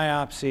do a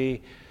biopsy.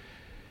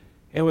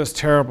 It was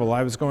terrible.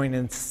 I was going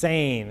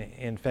insane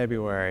in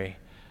February,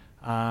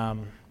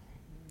 and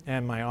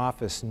my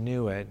office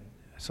knew it,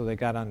 so they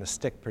got on the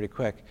stick pretty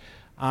quick.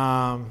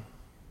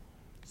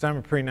 I'm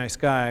a pretty nice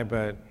guy,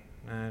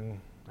 and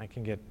I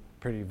can get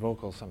pretty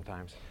vocal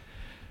sometimes.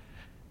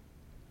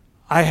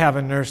 I have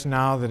a nurse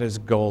now that is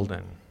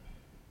golden.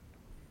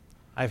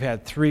 I've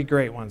had 3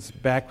 great ones.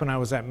 Back when I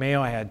was at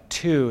Mayo, I had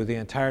 2 the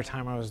entire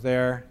time I was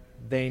there.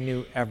 They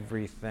knew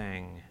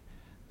everything.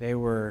 They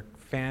were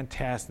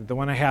fantastic. The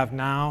one I have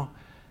now,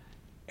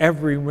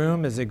 every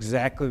room is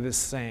exactly the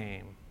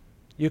same.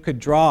 You could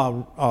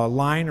draw a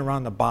line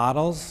around the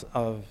bottles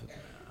of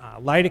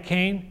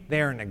lidocaine.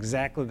 They're in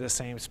exactly the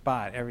same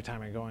spot every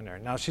time I go in there.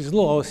 Now, she's a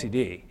little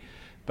OCD,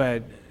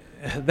 but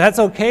that's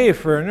okay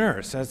for a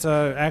nurse. That's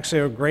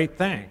actually a great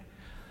thing.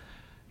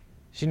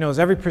 She knows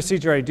every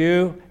procedure I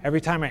do.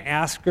 Every time I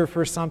ask her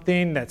for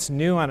something that's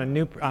new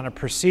on a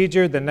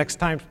procedure, the next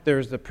time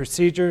there's a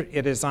procedure,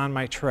 it is on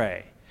my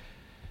tray.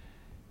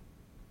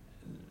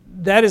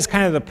 That is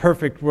kind of the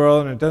perfect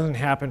world, and it doesn't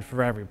happen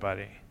for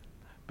everybody.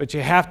 But you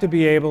have to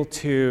be able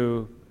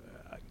to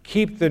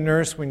keep the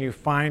nurse when you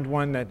find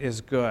one that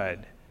is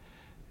good.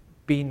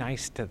 Be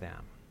nice to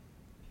them.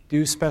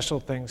 Do special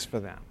things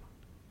for them.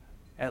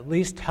 At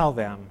least tell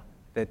them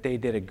that they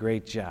did a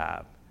great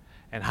job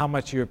and how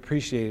much you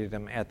appreciated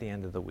them at the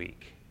end of the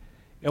week.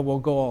 It will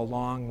go a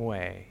long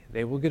way.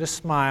 They will get a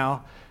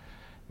smile.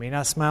 May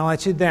not smile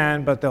at you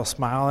then, but they'll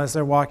smile as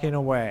they're walking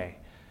away.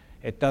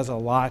 It does a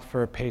lot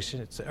for a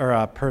patient's or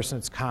a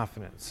person's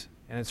confidence,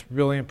 and it's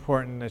really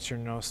important that your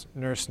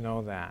nurse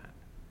know that.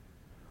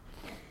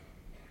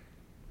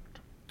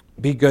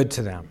 Be good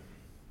to them,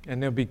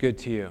 and they'll be good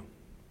to you.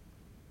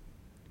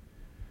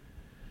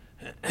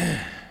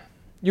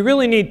 You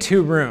really need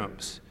 2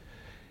 rooms.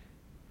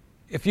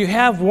 If you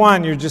have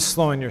one, you're just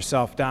slowing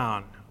yourself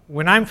down.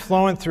 When I'm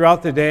flowing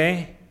throughout the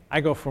day,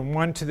 I go from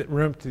one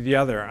room to the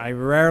other. I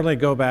rarely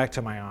go back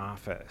to my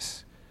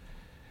office.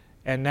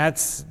 And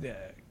that's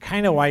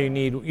kind of why you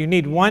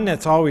need one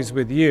that's always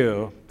with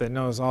you, that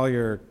knows all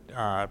your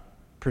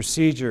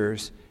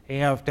procedures. And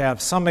you have to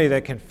have somebody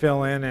that can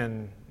fill in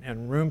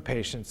and room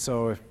patients,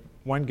 so if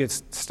one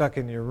gets stuck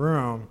in your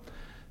room,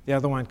 the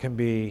other one can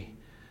be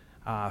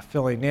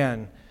filling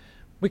in.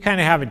 We kind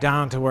of have it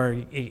down to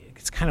where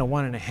it's kind of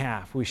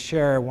 1.5. We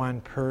share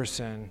one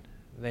person.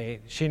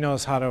 She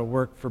knows how to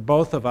work for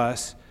both of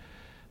us,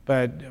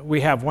 but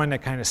we have one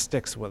that kind of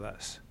sticks with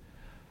us.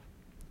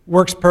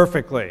 Works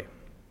perfectly.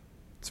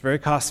 It's very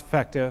cost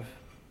effective.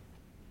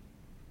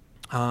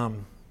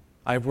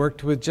 I've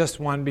worked with just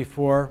one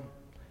before.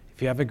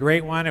 If you have a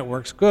great one, it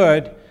works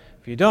good.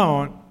 If you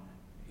don't,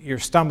 you're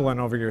stumbling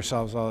over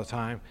yourselves all the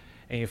time,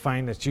 and you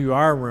find that you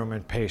are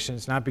rooming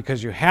patients, not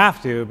because you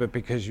have to, but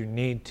because you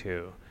need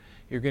to.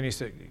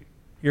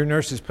 Your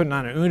nurse is putting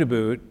on an Una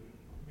boot,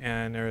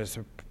 and there's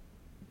an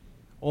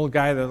old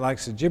guy that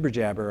likes to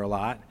jibber-jabber a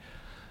lot.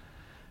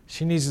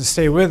 She needs to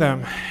stay with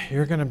him.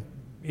 You're going to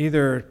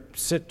either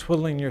sit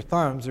twiddling your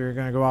thumbs, or you're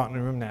going to go out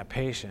and room that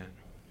patient.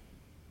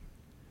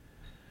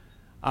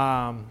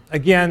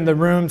 Again, the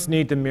rooms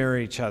need to mirror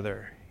each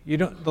other.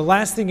 The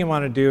last thing you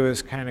want to do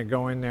is kind of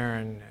go in there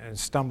and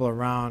stumble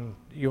around.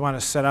 You want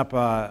to set up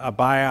a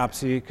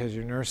biopsy because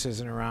your nurse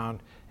isn't around,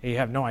 and you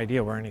have no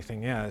idea where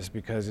anything is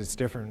because it's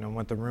different than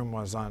what the room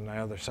was on the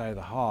other side of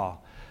the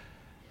hall.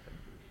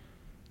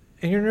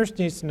 And your nurse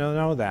needs to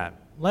know that.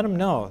 Let them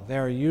know.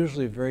 They're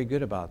usually very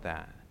good about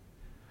that.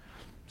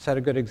 Set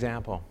a good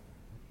example.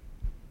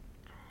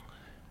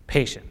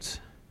 Patients.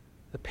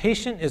 The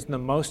patient is the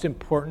most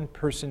important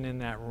person in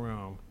that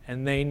room,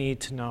 and they need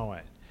to know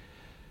it.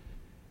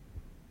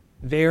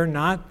 They're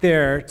not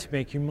there to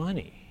make you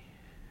money.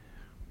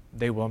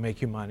 They will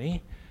make you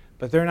money,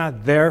 but they're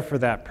not there for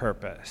that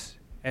purpose.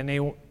 And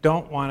they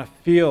don't want to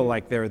feel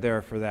like they're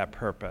there for that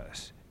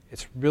purpose.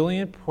 It's really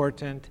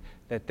important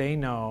that they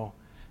know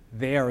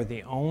they are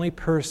the only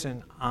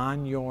person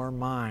on your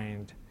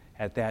mind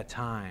at that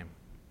time.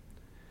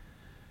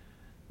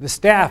 The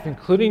staff,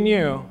 including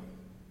you,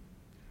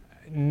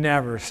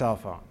 never cell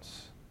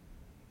phones.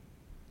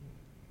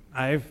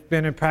 I've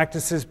been in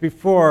practices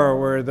before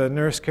where the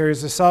nurse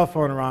carries a cell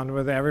phone around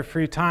with every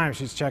free time.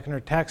 She's checking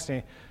her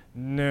texting.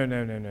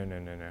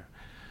 No.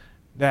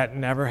 That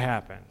never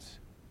happens.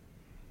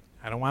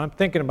 I don't want them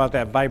thinking about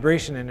that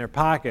vibration in their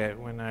pocket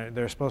when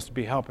they're supposed to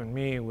be helping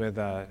me with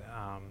a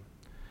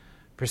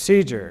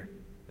procedure.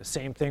 The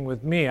same thing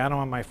with me. I don't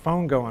want my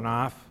phone going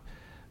off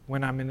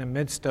when I'm in the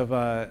midst of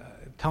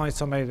telling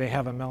somebody they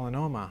have a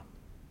melanoma.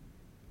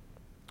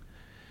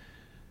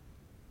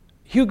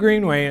 Hugh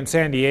Greenway in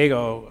San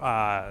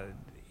Diego,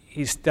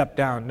 he stepped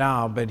down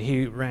now, but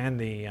he ran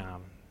the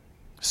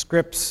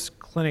Scripps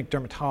Clinic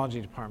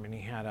Dermatology Department.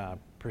 He had a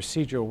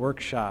procedural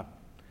workshop.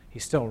 He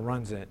still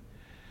runs it.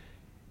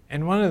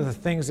 And one of the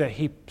things that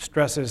he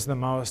stresses the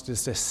most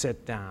is to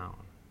sit down.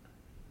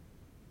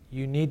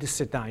 You need to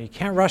sit down. You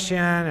can't rush in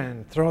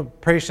and throw a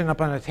patient up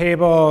on a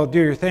table, do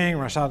your thing,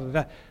 rush out the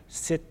door.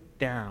 Sit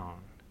down.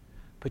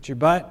 Put your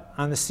butt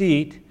on the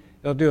seat.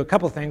 It'll do a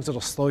couple things.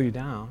 It'll slow you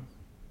down.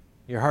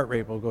 Your heart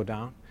rate will go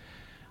down.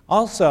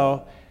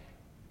 Also,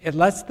 it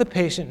lets the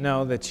patient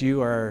know that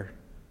you are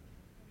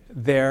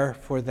there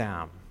for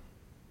them.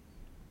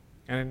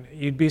 And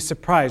you'd be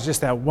surprised,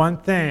 just that one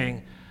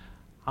thing,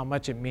 how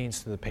much it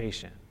means to the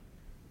patient.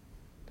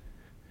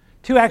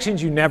 2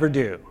 actions you never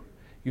do.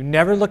 You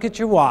never look at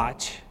your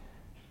watch,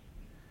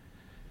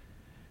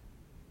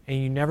 and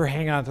you never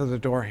hang on to the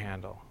door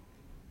handle.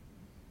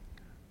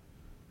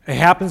 It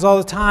happens all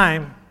the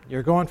time.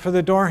 You're going for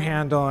the door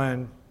handle,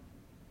 and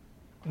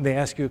they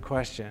ask you a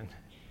question.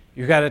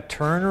 You got to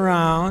turn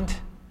around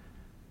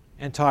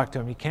and talk to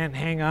them. You can't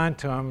hang on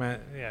to them.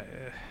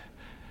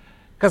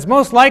 Because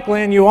most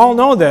likely, and you all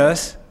know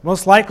this,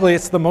 most likely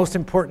it's the most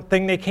important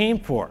thing they came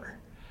for.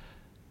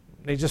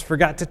 They just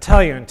forgot to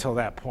tell you until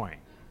that point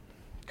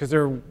because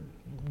they're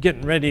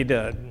getting ready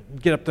to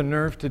get up the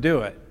nerve to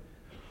do it.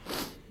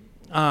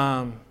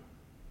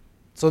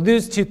 So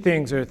these 2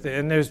 things are,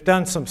 and there's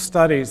done some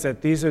studies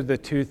that these are the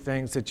 2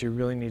 things that you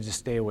really need to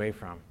stay away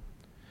from.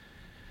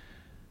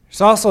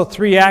 There's also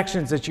 3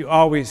 actions that you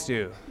always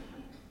do.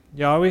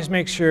 You always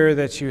make sure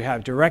that you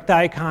have direct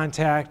eye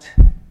contact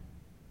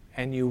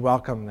and you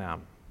welcome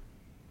them.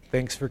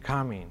 Thanks for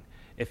coming.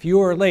 If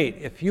you are late,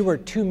 if you were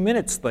 2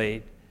 minutes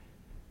late,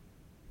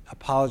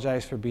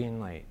 apologize for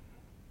being late.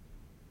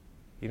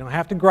 You don't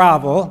have to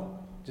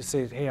grovel. Just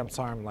say, hey, I'm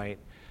sorry I'm late.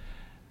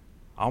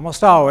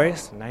 Almost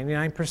always,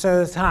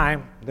 99% of the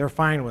time, they're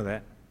fine with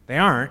it. They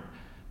aren't,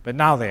 but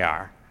now they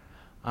are.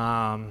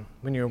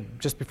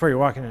 Just before you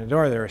walk in the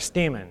door, they're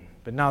steaming.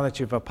 But now that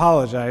you've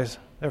apologized,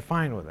 they're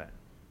fine with it.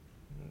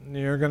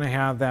 You're going to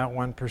have that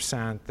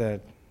 1%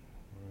 that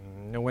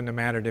it wouldn't have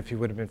mattered if you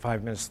would have been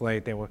 5 minutes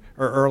late or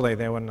early.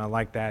 They wouldn't have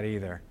liked that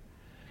either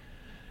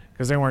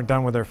because they weren't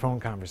done with their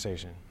phone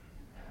conversation.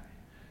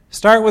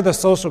 Start with a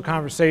social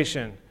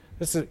conversation.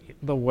 This is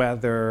the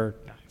weather.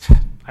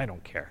 I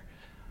don't care.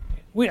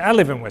 I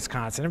live in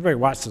Wisconsin. Everybody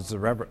watches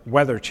the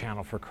Weather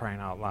Channel for crying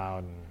out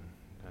loud.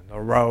 And the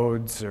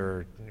roads,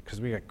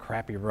 because we got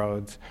crappy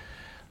roads.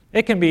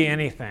 It can be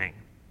anything.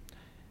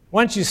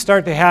 Once you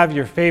start to have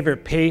your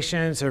favorite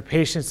patients or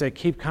patients that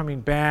keep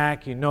coming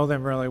back, you know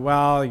them really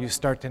well, you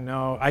start to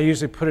know. I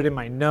usually put it in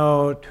my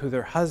note who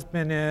their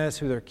husband is,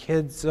 who their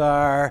kids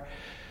are,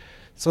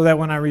 so that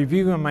when I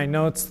review in my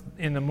notes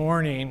in the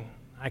morning,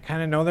 I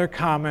kind of know they're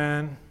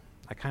coming.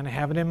 I kind of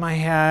have it in my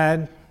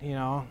head,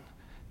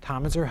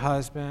 Tom is her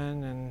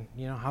husband, and,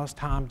 how's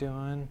Tom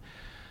doing?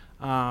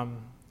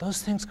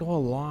 Those things go a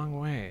long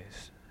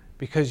ways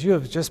because you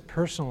have just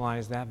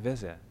personalized that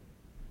visit.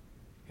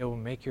 It will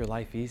make your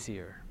life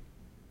easier.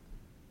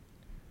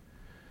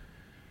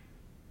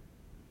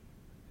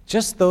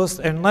 Just those,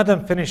 and let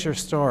them finish your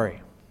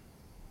story.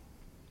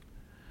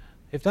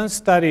 They've done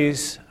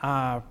studies,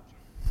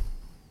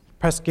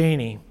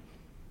 Prescani,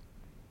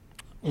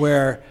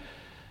 where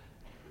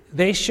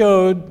they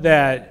showed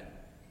that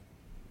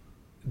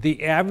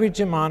the average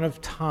amount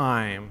of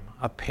time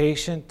a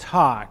patient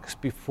talks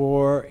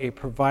before a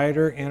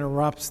provider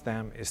interrupts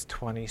them is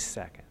 20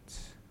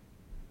 seconds.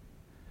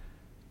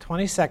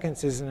 20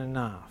 seconds isn't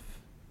enough.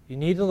 You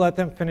need to let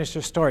them finish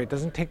their story. It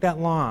doesn't take that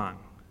long.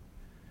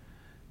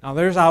 Now,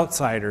 there's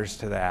outsiders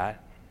to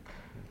that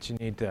you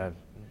need to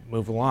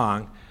move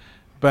along,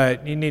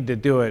 but you need to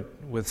do it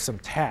with some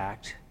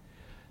tact.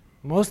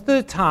 Most of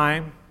the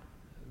time,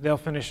 they'll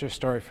finish their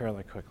story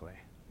fairly quickly.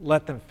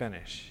 Let them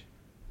finish.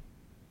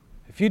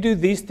 If you do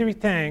these 3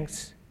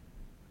 things,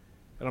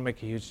 it'll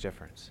make a huge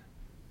difference.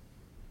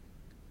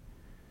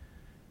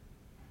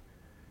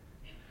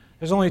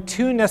 There's only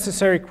 2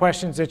 necessary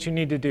questions that you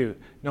need to do,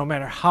 no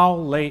matter how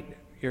late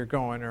you're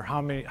going or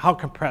how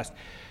compressed.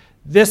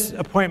 This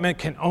appointment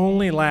can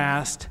only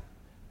last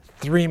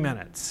 3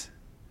 minutes.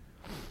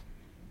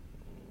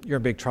 You're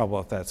in big trouble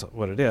if that's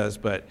what it is,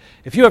 but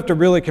if you have to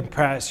really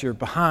compress, you're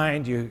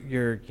behind,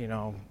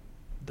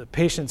 the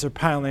patients are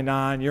piling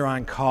on, you're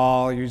on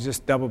call, you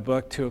just double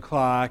booked 2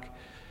 o'clock.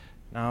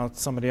 Now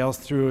somebody else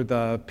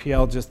the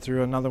PL just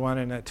threw another one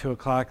in at 2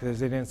 o'clock because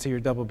they didn't see your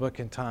double book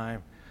in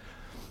time.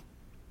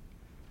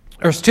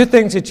 There's 2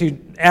 things that you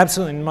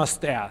absolutely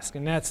must ask,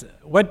 and that's,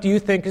 what do you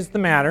think is the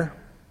matter?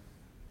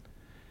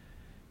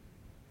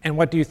 And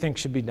what do you think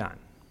should be done?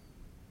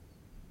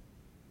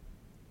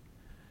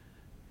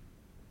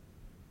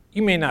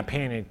 You may not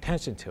pay any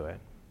attention to it,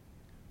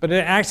 but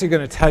it's actually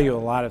going to tell you a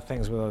lot of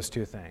things with those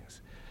two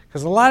things.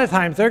 Because a lot of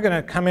times they're going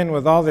to come in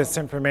with all this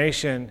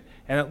information,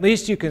 and at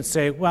least you can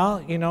say,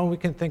 well, you know, we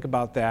can think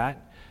about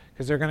that,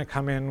 because they're going to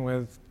come in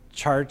with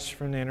charts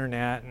from the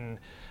internet,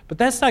 but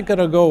that's not going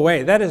to go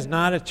away. That is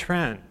not a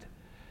trend.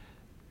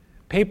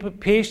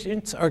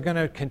 Patients are going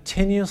to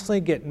continuously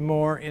get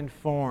more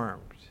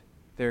informed.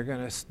 They're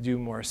going to do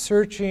more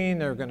searching.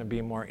 They're going to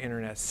be more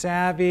internet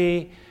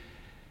savvy.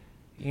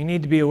 You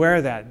need to be aware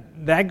of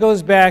that. That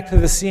goes back to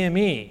the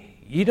CME.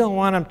 You don't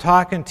want them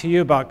talking to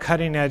you about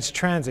cutting-edge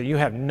trends that you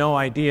have no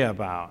idea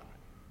about.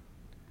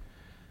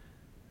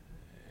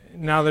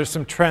 Now, there's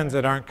some trends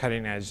that aren't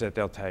cutting-edge that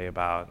they'll tell you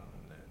about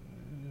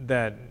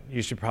that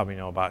you should probably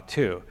know about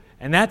too,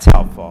 and that's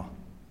helpful.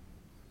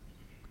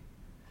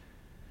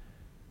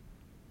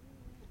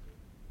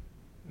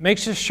 Make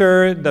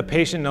sure the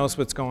patient knows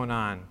what's going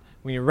on.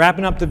 When you're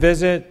wrapping up the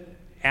visit,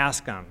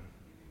 ask them,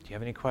 do you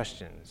have any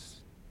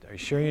questions? Are you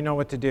sure you know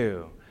what to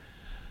do?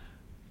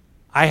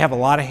 I have a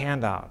lot of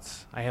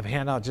handouts. I have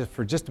handouts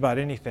for just about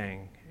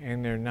anything,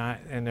 and they're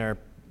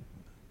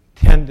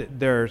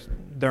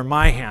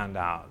my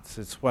handouts.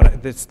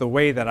 It's the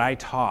way that I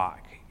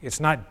talk. It's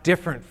not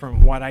different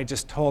from what I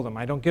just told them.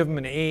 I don't give them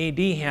an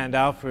AAD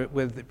handout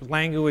with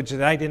language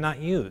that I did not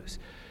use.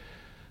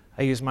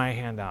 I use my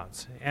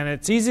handouts. And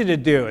it's easy to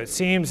do. It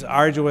seems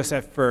arduous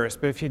at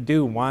first, but if you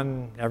do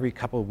one every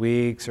couple of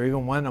weeks or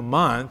even one a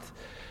month,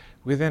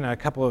 within a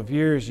couple of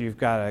years you've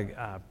got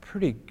a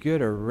pretty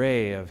good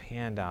array of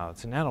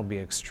handouts, and that'll be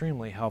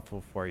extremely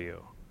helpful for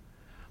you.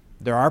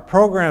 There are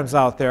programs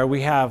out there.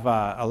 We have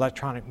an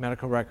electronic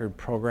medical record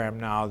program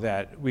now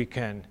that we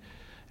can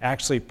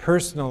actually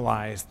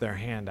personalize their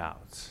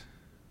handouts.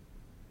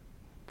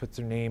 Put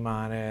their name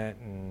on it,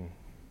 and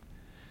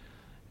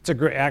it's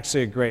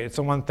it's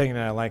the one thing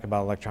that I like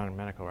about electronic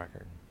medical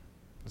record.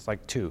 It's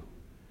like two.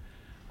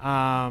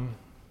 And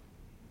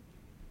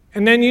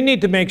then you need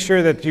to make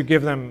sure that you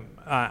give them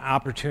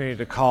opportunity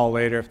to call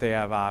later if they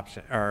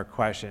have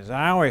questions. And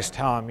I always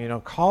tell them, you know,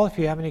 call if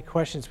you have any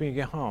questions when you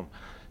get home.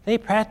 They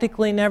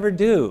practically never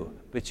do,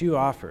 but you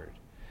offered.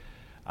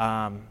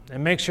 And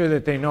make sure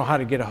that they know how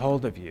to get a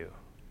hold of you.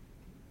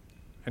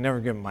 I never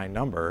give them my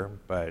number,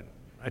 but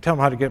I tell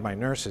them how to get my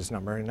nurse's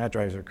number, and that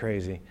drives her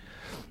crazy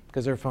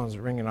because their phone's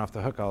ringing off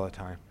the hook all the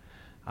time.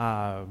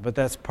 But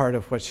that's part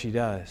of what she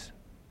does.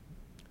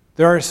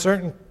 There are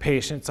certain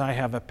patients, I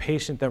have a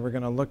patient that we're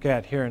going to look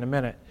at here in a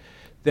minute,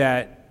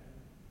 that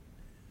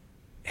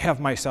have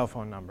my cell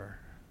phone number.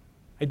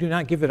 I do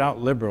not give it out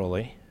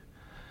liberally,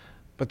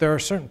 but there are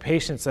certain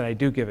patients that I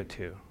do give it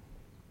to.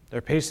 There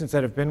are patients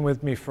that have been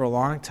with me for a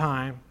long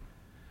time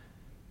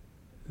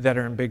that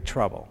are in big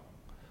trouble.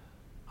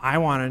 I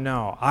want to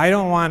know. I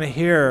don't want to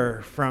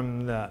hear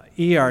from the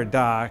ER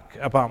doc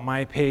about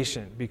my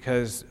patient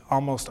because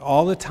almost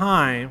all the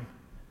time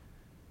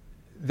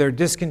they're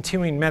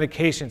discontinuing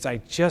medications I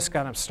just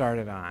got them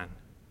started on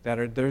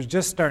they're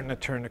just starting to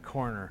turn the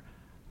corner.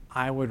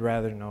 I would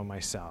rather know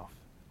myself.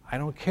 I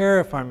don't care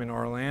if I'm in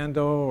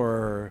Orlando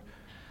or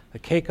the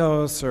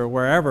Caicos or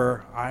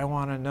wherever. I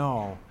want to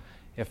know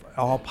if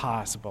all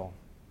possible.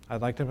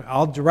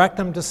 I'll direct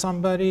them to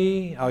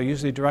somebody. I'll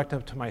usually direct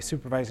them to my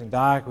supervising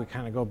doc. We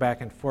kind of go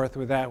back and forth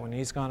with that. When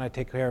he's gone, I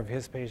take care of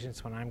his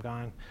patients. When I'm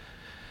gone,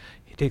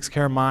 he takes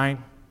care of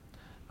mine.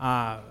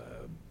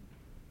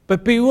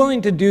 But be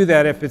willing to do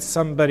that if it's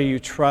somebody you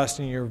trust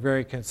and you're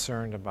very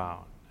concerned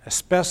about,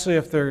 especially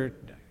if they're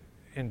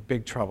in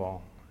big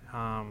trouble.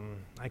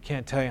 I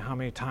can't tell you how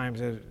many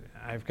times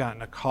I've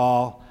gotten a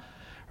call,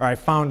 or I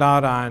found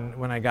out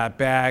when I got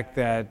back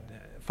that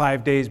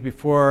 5 days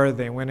before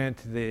they went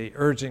into the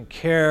urgent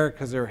care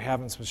because they were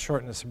having some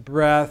shortness of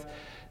breath.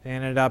 They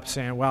ended up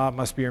saying, well, it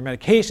must be your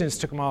medications.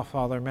 Took them off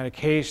all their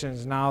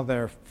medications. Now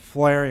they're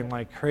flaring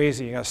like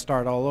crazy. You got to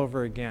start all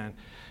over again.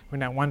 When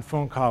that one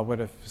phone call would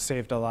have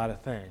saved a lot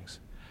of things.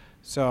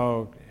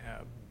 So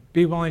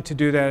be willing to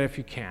do that if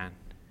you can.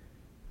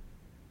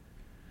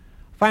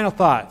 Final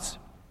thoughts.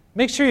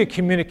 Make sure you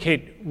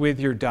communicate with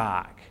your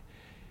doc.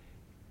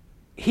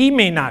 He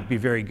may not be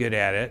very good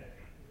at it.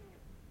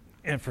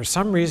 And for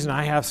some reason,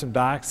 I have some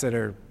docs that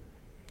are,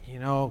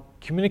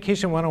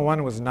 Communication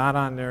 101 was not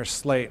on their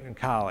slate in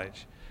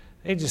college.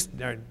 They just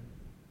are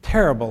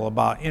terrible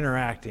about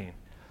interacting.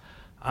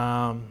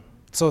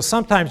 So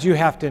sometimes you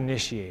have to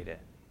initiate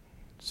it.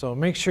 So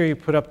make sure you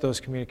put up those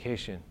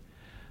communication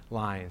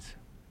lines.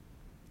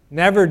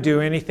 Never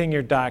do anything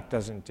your doc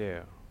doesn't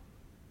do.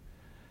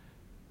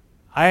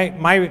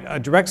 My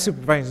direct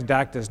supervising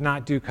doc does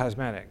not do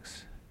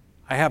cosmetics.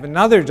 I have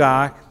another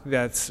doc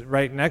that's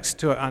right next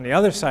to it on the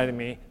other side of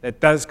me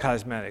that does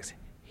cosmetics.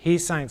 He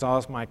signs all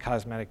of my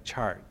cosmetic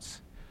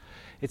charts.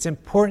 It's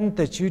important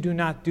that you do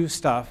not do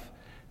stuff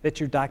that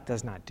your doc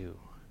does not do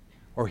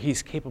or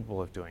he's capable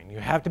of doing. You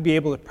have to be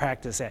able to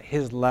practice at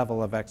his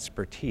level of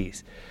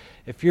expertise.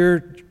 If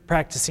you're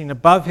practicing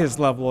above his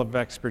level of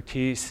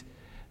expertise,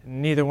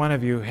 neither one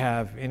of you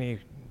have any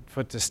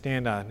foot to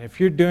stand on. If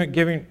you're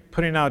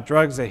putting out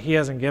drugs that he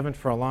hasn't given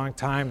for a long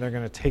time, they're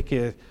going to take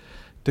you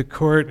to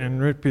court and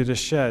rip you to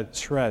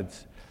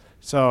shreds.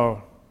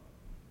 So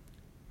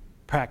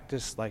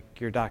practice like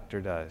your doctor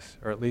does,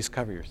 or at least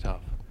cover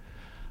yourself.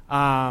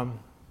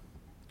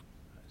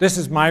 This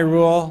is my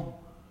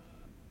rule.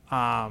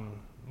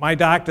 My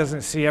doc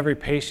doesn't see every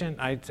patient.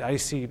 I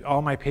see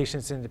all my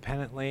patients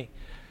independently.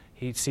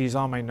 He sees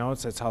all my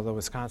notes. That's how the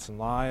Wisconsin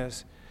law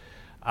is.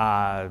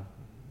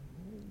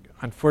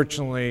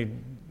 Unfortunately,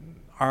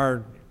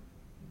 our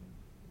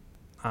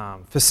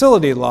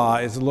facility law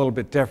is a little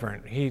bit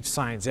different. He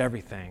signs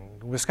everything.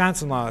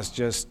 Wisconsin law is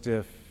just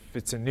if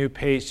it's a new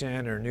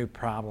patient or a new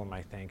problem,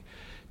 I think,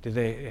 do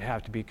they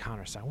have to be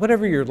countersigned.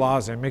 Whatever your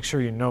laws are, make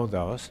sure you know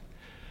those.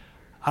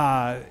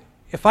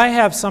 If I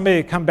have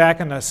somebody come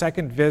back on a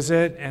second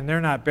visit and they're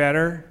not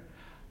better,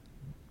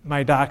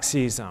 my doc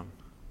sees them.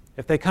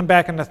 If they come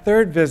back on a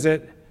third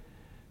visit,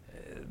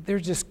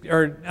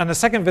 or on a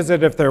second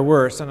visit if they're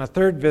worse, on a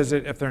third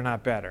visit if they're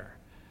not better,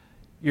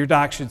 your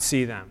doc should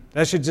see them.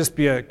 That should just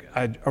be a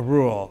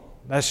rule.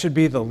 That should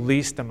be the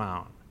least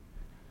amount.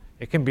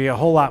 It can be a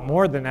whole lot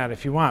more than that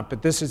if you want,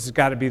 but this has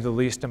got to be the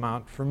least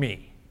amount for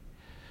me.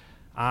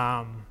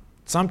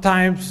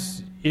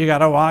 Sometimes you got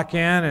to walk in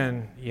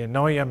and you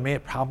know you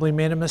probably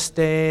made a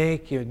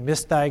mistake, you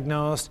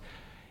misdiagnosed.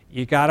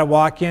 You got to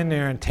walk in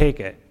there and take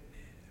it,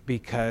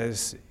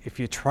 because if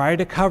you try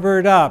to cover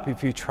it up,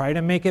 if you try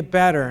to make it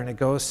better and it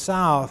goes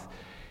south,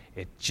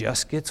 it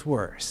just gets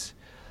worse.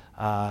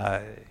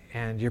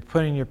 And you're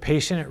putting your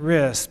patient at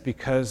risk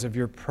because of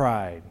your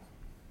pride.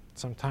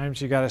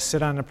 Sometimes you got to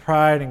sit on the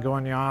pride and go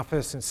in the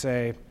office and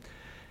say,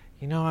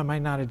 you know, I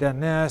might not have done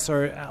this.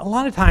 Or a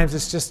lot of times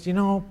it's just, you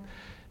know,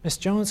 Miss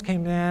Jones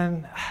came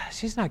in,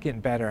 she's not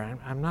getting better.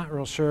 I'm not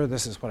real sure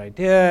this is what I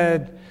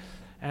did.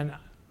 And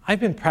I've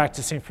been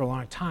practicing for a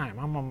long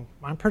time.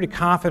 I'm pretty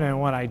confident in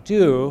what I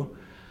do.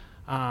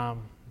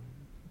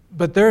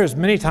 But there's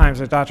many times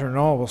that Dr.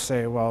 Knoll will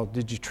say, well,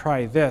 did you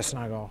try this? And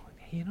I go,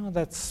 you know,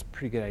 that's a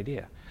pretty good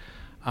idea.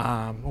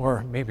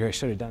 Or maybe I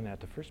should have done that in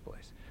the first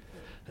place.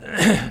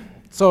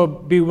 So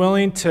be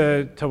willing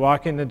to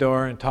walk in the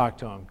door and talk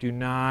to them. Do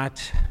not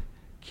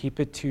keep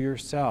it to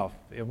yourself.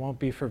 It won't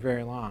be for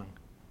very long.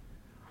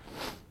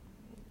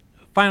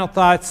 Final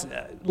thoughts,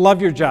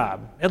 love your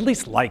job. At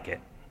least like it.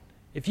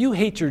 If you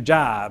hate your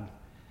job,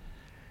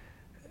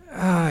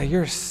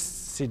 you're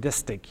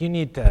sadistic. You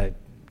need to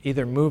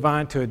either move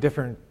on to a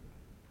different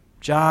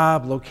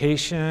job,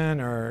 location,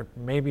 or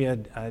maybe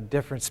a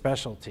different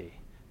specialty.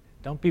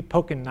 Don't be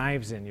poking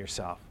knives in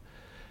yourself.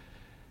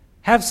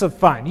 Have some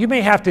fun. You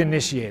may have to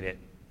initiate it.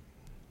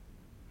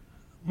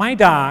 My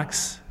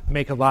docs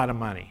make a lot of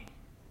money.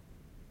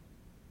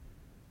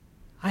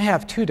 I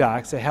have 2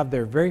 docs that have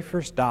their very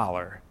first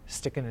dollar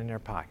sticking in their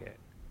pocket.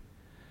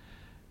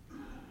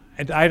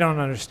 And I don't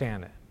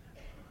understand it.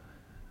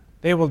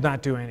 They will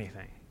not do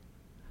anything.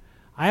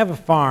 I have a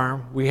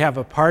farm. We have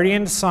a party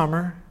in the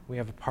summer. We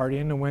have a party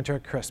in the winter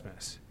at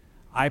Christmas.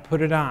 I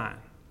put it on.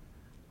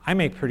 I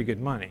make pretty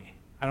good money.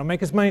 I don't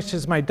make as much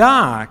as my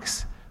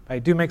docs, but I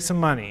do make some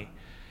money.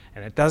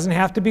 And it doesn't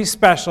have to be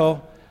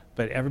special,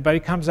 but everybody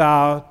comes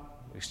out,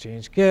 we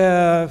exchange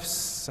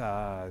gifts,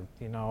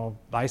 you know,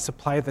 I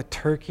supply the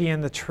turkey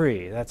and the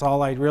tree. That's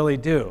all I really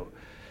do.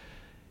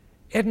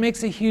 It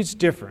makes a huge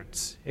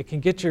difference. It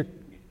can get your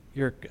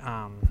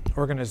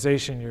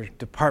organization, your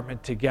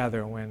department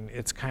together when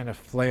it's kind of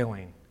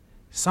flailing.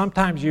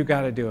 Sometimes you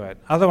got to do it.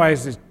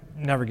 Otherwise, it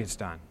never gets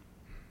done.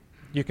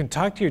 You can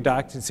talk to your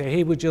doctor and say,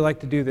 hey, would you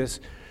like to do this?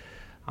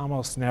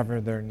 Almost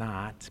never they're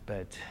not,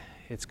 but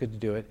it's good to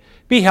do it.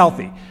 Be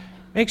healthy.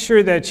 Make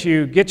sure that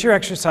you get your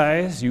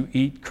exercise, you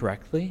eat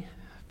correctly,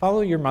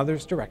 follow your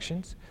mother's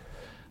directions,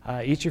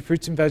 eat your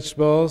fruits and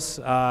vegetables.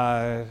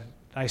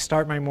 I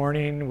start my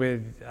morning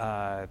with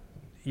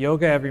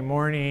yoga every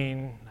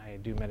morning. I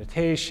do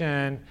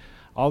meditation.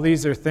 All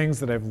these are things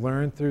that I've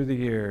learned through the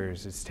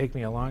years. It's taken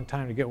me a long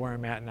time to get where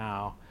I'm at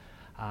now,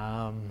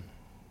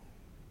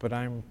 but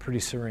I'm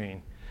pretty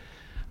serene.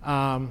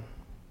 Don't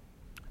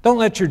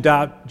let your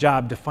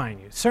job define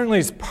you. Certainly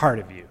it's part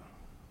of you.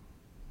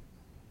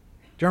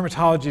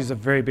 Dermatology is a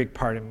very big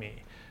part of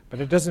me,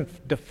 but it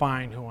doesn't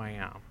define who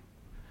I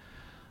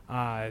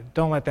am.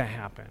 Don't let that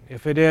happen.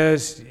 If it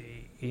is,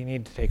 you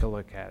need to take a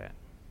look at it.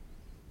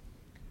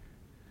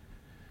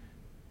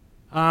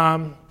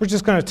 We're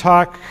just going to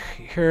talk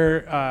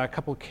here a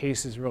couple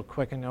cases real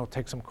quick, and then we'll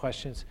take some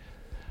questions.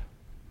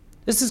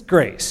 This is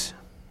Grace.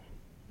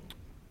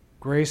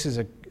 Grace is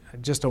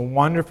just a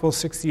wonderful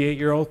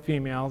 68-year-old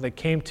female that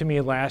came to me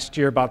last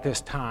year about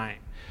this time.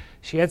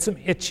 She had some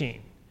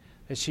itching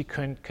that she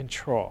couldn't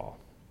control.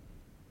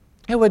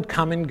 It would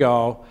come and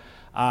go,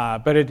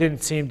 but it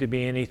didn't seem to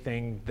be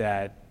anything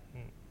that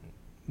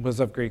was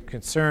of great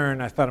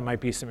concern. I thought it might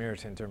be some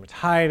irritant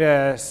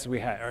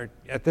dermatitis.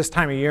 At this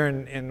time of year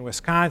in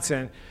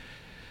Wisconsin,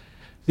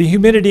 the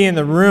humidity in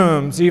the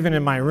rooms, even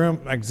in my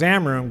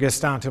exam room, gets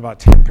down to about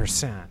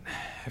 10%.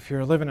 If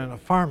you're living in a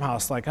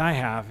farmhouse like I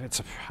have,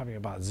 it's probably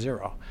about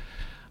 0.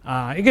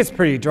 It gets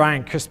pretty dry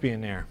and crispy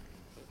in there.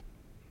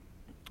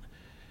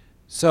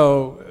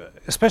 So,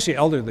 especially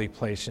elderly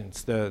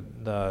patients,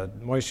 the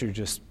moisture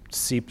just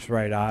seeps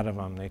right out of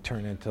them. They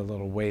turn into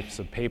little waifs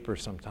of paper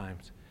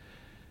sometimes.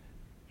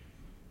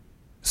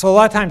 So a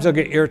lot of times they'll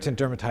get irritant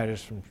dermatitis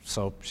from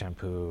soap,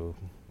 shampoo,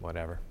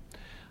 whatever.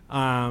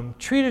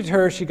 Treated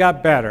her, she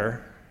got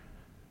better.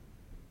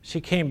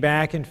 She came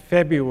back in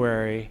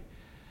February,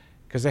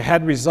 because it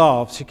had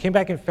resolved. She came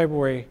back in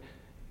February,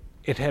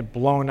 it had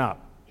blown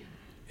up.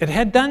 It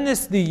had done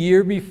this the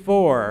year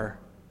before,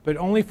 but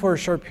only for a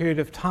short period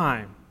of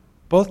time.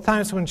 Both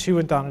times when she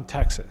went down to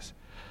Texas.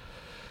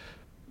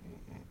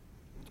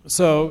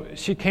 So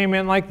she came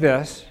in like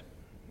this,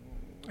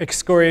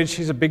 excoriated.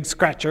 She's a big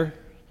scratcher.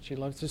 She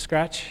loves to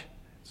scratch.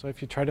 So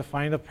if you try to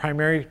find a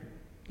primary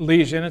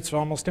lesion, it's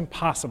almost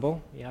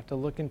impossible. You have to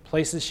look in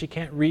places she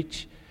can't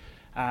reach.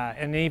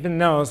 And even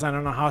those, I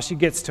don't know how she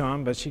gets to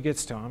them, but she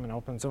gets to them and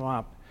opens them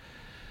up.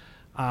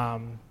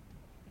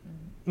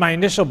 My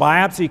initial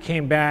biopsy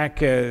came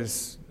back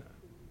as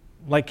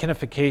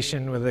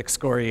lichenification with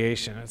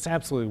excoriation. It's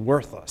absolutely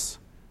worthless.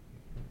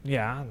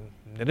 Yeah,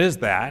 it is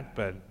that,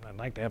 but I'd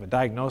like to have a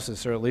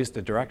diagnosis or at least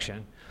a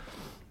direction.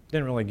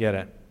 Didn't really get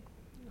it.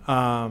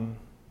 And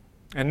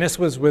this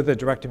was with a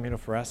direct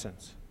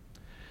immunofluorescence.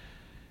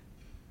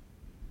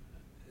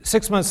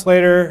 6 weeks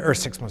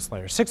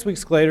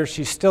later,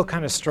 she's still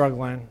kind of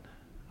struggling,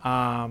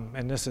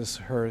 and this is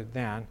her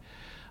then.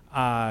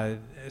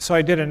 So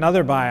I did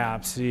another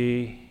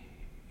biopsy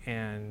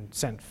and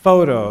sent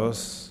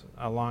photos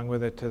along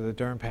with it to the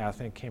derm path,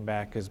 and it came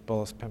back as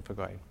bullous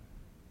pemphigoid.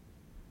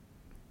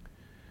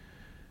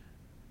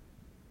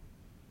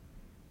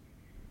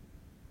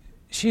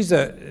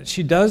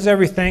 She does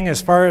everything,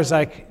 as far as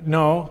I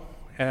know,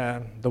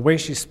 the way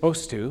she's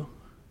supposed to.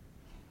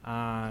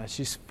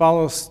 She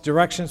follows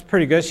directions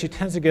pretty good. She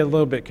tends to get a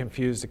little bit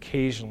confused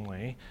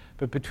occasionally,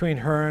 but between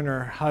her and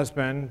her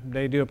husband,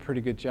 they do a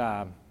pretty good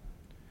job.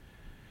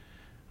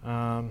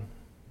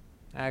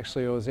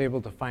 Actually, I was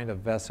able to find a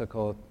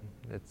vesicle.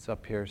 It's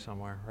up here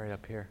somewhere, right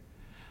up here,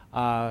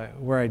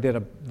 where I did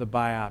the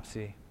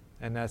biopsy,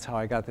 and that's how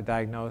I got the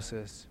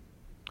diagnosis.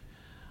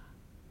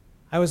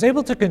 I was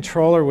able to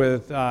control her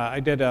with, I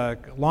did a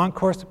long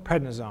course of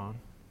prednisone.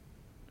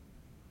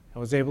 I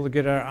was able to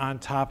get her on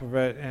top of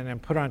it and then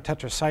put her on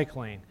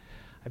tetracycline.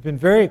 I've been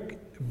very,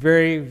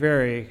 very,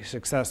 very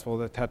successful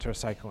with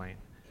tetracycline.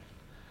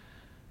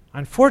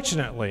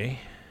 Unfortunately,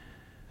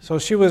 so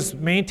she was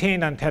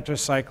maintained on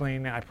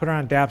tetracycline. I put her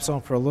on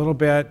dapsone for a little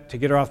bit to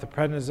get her off the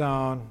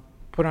prednisone,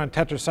 put her on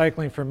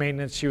tetracycline for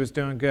maintenance. She was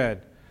doing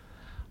good.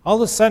 All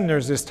of a sudden,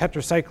 there's this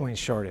tetracycline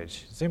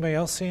shortage. Is anybody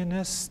else seeing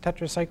this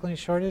tetracycline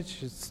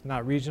shortage? It's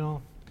not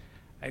regional.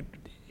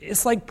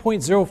 It's like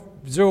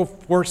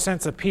 0.004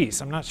 cents a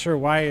piece. I'm not sure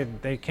why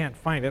they can't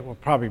find it. Well,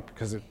 probably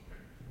because they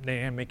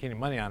didn't make any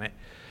money on it.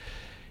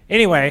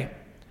 Anyway,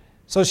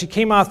 so she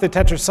came off the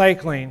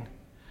tetracycline,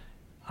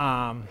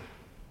 and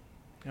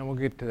we'll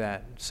get to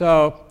that.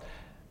 So,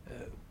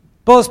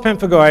 bullous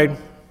pemphigoid,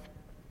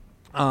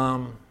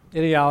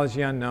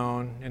 etiology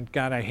unknown, and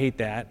God, I hate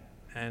that.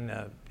 And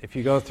if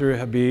you go through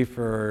Habib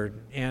or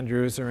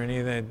Andrews or any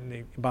of that,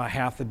 about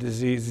half the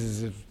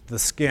diseases of the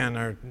skin,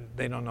 or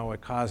they don't know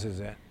what causes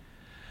it.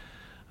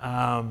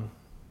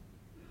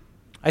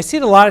 I see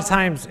it a lot of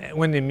times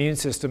when the immune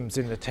system's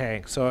in the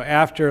tank. So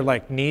after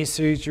like knee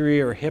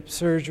surgery or hip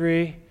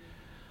surgery,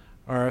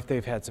 or if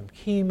they've had some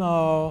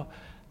chemo,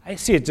 I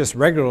see it just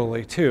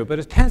regularly too, but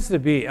it tends to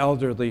be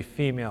elderly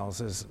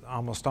females as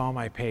almost all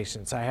my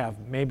patients. I have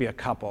maybe a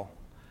couple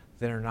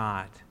that are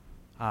not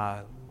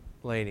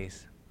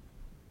ladies.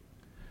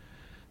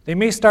 They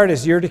may start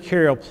as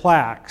urticarial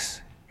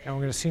plaques, and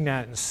we're going to see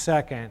that in a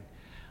second.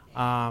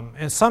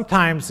 And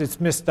sometimes it's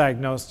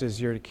misdiagnosed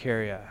as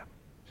urticaria.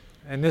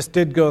 And this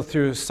did go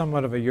through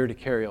somewhat of a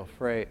urticarial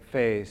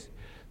phase.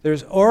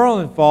 There's oral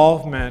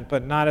involvement,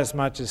 but not as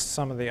much as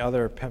some of the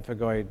other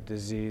pemphigoid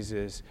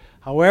diseases.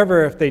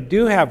 However, if they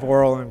do have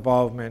oral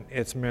involvement,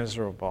 it's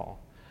miserable.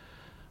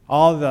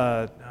 All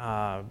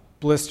the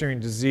blistering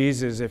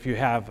diseases, if you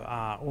have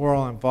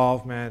oral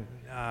involvement,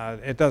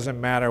 it doesn't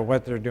matter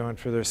what they're doing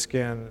for their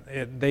skin.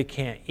 They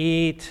can't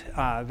eat.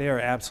 They are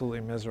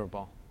absolutely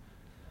miserable.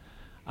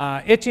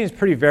 Itching is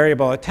pretty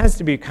variable. It tends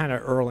to be kind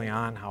of early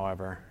on,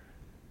 however.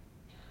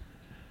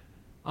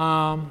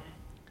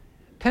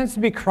 Tends to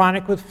be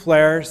chronic with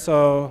flares,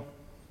 so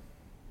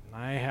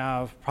I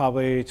have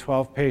probably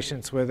 12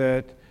 patients with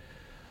it.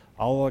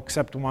 All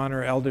except one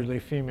are elderly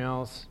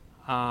females.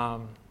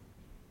 All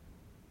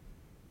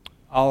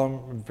of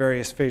them in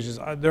various phases.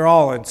 They're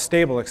all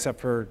unstable except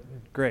for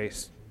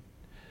Grace.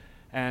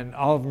 And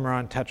all of them are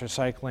on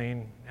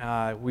tetracycline.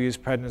 We use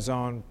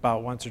prednisone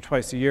about once or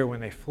twice a year when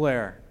they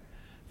flare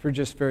for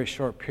just a very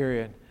short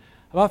period.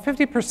 About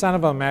 50%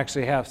 of them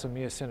actually have some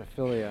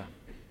eosinophilia.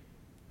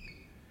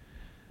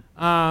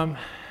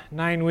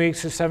 9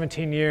 weeks to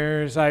 17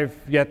 years, I've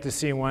yet to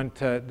see one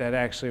that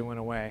actually went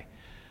away.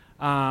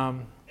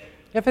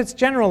 If it's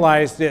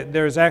generalized,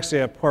 there's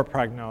actually a poor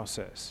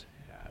prognosis.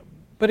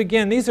 But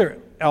again, these are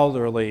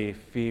elderly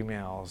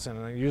females,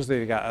 and usually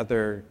they've got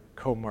other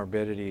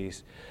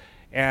comorbidities.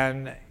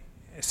 And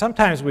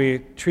sometimes we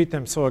treat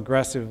them so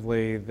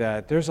aggressively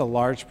that there's a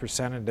large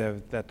percentage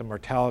that the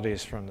mortality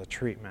is from the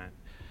treatment.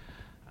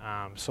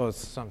 So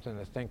it's something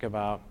to think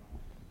about.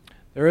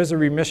 There is a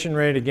remission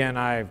rate. Again,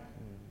 I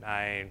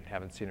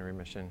haven't seen a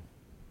remission.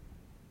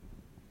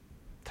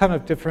 Ton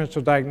of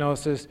differential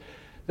diagnosis.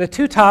 The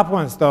two top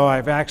ones, though,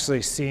 I've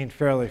actually seen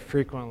fairly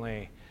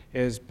frequently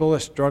is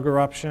bullous drug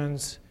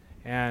eruptions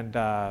and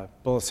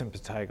bullous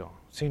impetigo.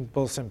 I've seen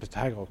bullous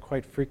impetigo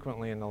quite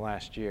frequently in the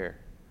last year.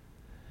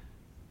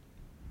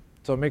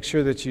 So make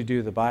sure that you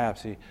do the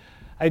biopsy.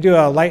 I do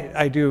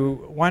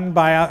two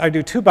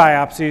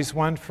biopsies,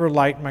 one for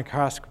light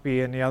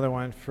microscopy and the other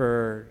one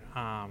for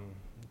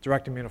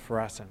direct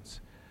immunofluorescence.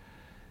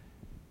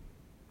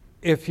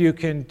 If you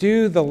can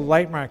do the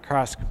light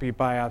microscopy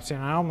biopsy,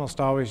 and I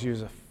almost always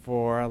use a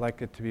 4, I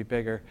like it to be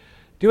bigger,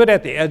 do it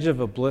at the edge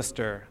of a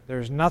blister.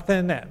 There's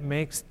nothing that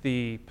makes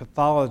the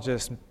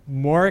pathologist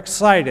more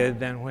excited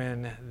than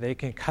when they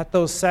can cut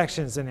those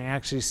sections and they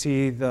actually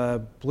see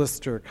the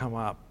blister come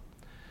up.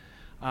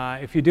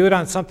 If you do it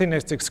on something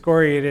that's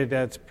excoriated,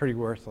 that's pretty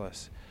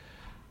worthless.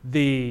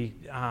 The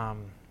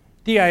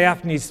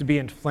DIF needs to be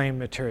inflamed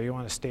material. You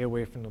want to stay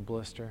away from the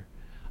blister,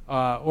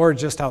 or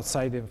just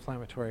outside the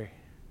inflammatory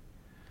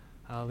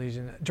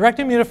lesion. Direct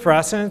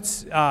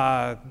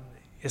immunofluorescence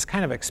is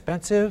kind of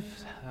expensive.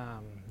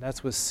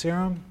 That's with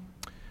serum,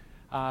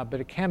 but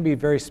it can be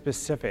very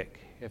specific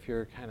if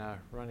you're kind of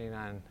running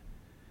on,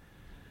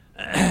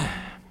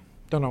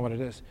 don't know what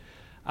it is.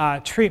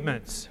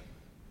 Treatments,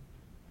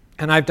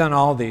 and I've done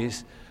all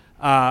these.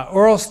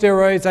 Oral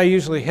steroids, I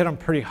usually hit them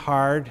pretty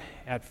hard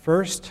at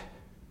first.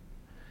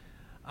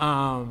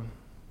 So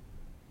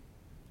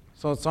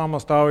it's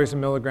almost always a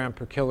milligram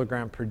per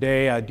kilogram per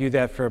day. I do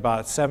that for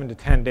about 7 to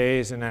 10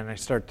 days, and then I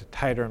start to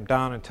titer them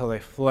down until they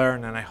flare,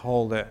 and then I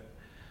hold it.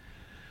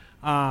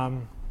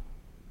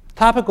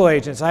 Topical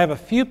agents, I have a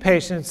few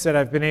patients that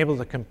I've been able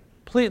to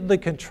completely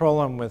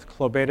control them with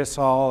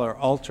clobetasol or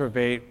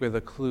Ultravate with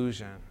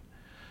occlusion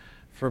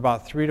for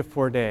about 3 to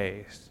 4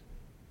 days.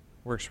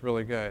 Works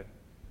really good.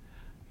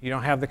 You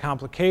don't have the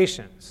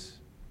complications.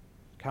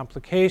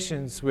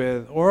 Complications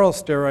with oral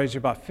steroids are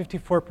about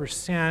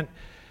 54%.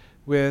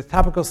 With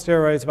topical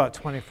steroids, about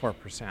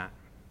 24%.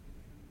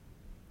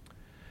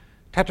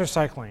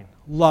 Tetracycline,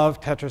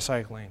 love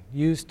tetracycline.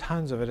 Use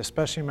tons of it,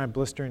 especially in my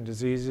blistering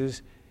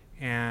diseases,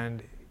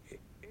 and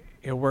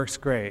it works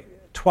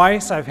great.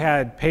 Twice I've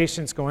had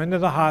patients go into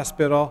the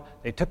hospital,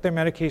 they took their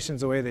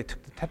medications away, they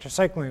took the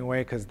tetracycline away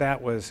because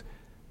that was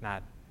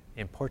not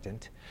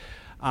important,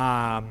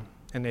 and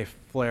they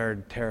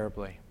flared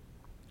terribly.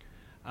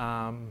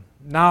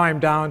 Now I'm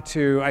down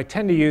to, I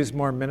tend to use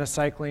more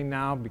minocycline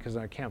now because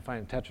I can't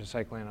find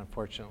tetracycline,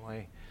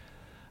 unfortunately.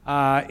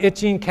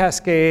 Itching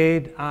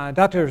cascade,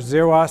 Dr.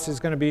 Zirwas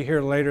is going to be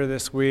here later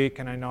this week,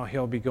 and I know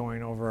he'll be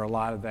going over a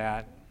lot of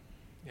that,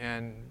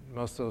 and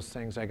most of those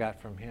things I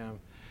got from him.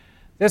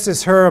 This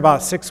is her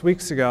about 4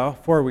 weeks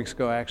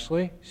ago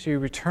actually. She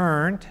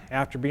returned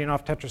after being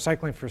off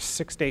tetracycline for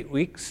 6 to 8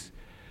 weeks.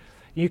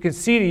 You can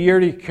see the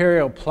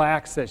urticarial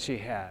plaques that she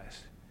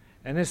has.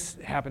 And this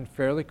happened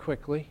fairly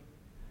quickly.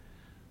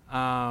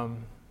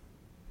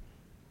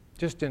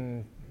 Just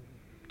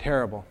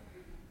terrible.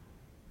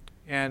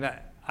 And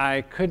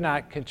I could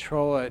not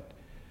control it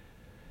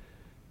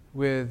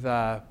with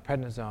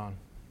prednisone.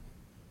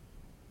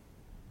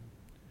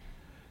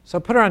 So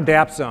I put her on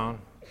dapsone.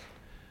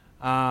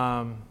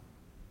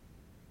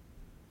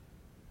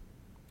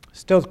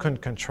 Still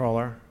couldn't control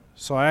her.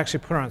 So I actually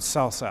put her on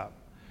Celsep.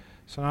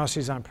 So now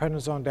she's on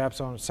prednisone,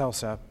 dapsone,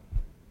 Celsep.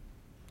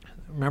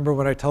 Remember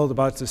what I told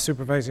about the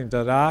supervising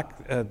doc?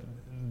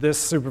 This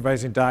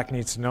supervising doc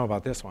needs to know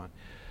about this one.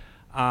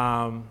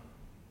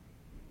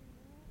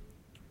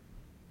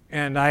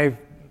 And I've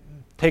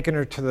taken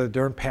her to the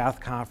DermPath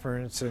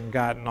conference and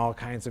gotten all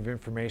kinds of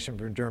information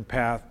from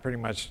DermPath. Pretty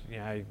much,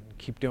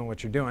 keep doing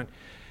what you're doing.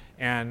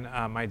 And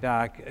my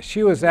doc,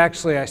 she was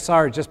actually, I saw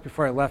her just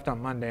before I left on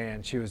Monday,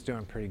 and she was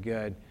doing pretty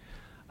good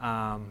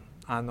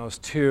on those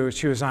two.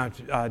 She was on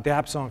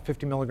dapsone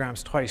 50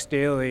 milligrams twice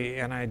daily,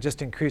 and I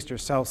just increased her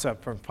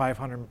Celsep from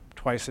 500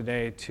 twice a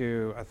day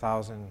to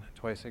 1,000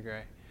 twice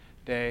a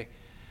day,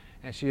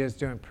 and she is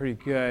doing pretty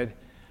good.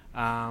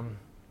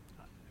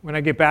 When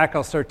I get back,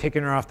 I'll start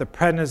taking her off the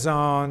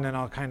prednisone, and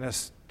I'll kind of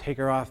take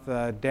her off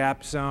the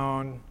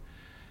dapsone,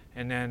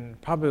 and then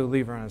probably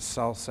leave her on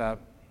Celsep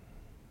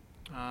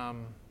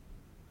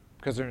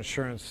because their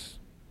insurance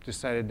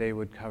decided they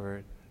would cover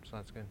it, so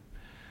that's good.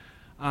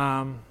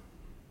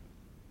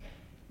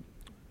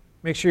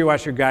 Make sure you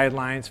watch your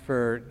guidelines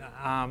for,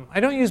 I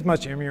don't use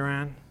much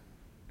Imuran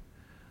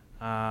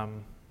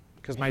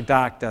because my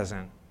doc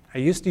doesn't. I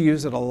used to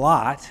use it a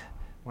lot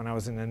when I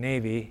was in the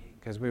Navy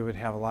because we would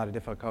have a lot of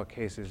difficult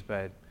cases,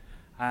 but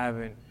I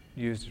haven't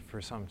used it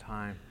for some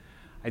time.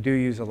 I do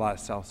use a lot of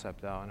Celsep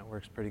though, and it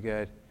works pretty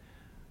good.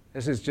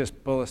 This is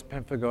just bullous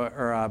pemphigo,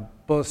 or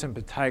bullous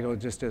impetigo,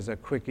 just as a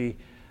quickie.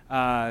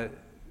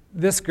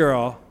 This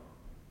girl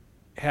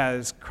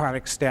has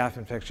chronic staph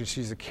infection.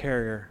 She's a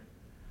carrier.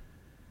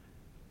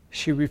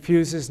 She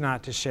refuses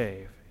not to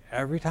shave.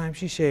 every time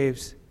she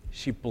shaves,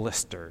 she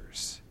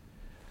blisters.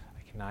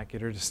 I cannot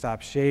get her to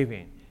stop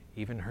shaving,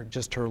 even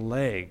just her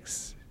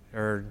legs.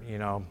 Or, you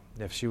know,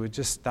 if she would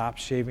just stop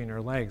shaving her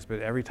legs.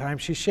 But every time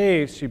she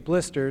shaves, she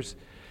blisters.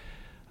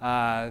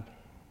 And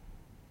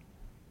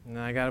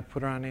I got to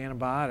put her on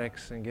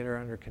antibiotics and get her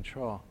under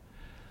control.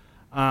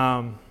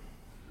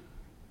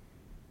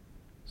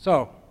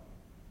 So,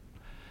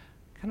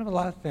 kind of a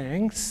lot of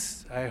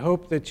things. I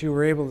hope that you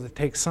were able to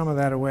take some of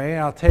that away.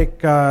 I'll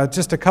take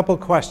just a couple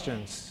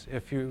questions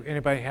if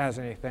anybody has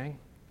anything.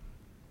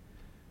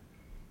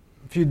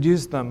 If you'd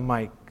use the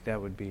mic,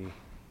 that would be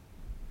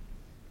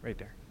right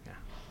there.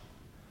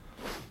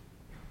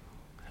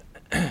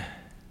 Yeah.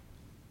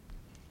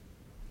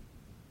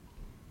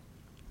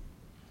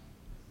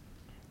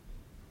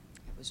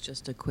 It was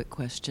just a quick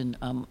question.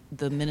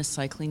 The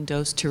minocycline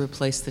dose to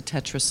replace the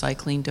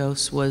tetracycline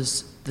dose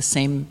was the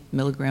same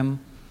milligram?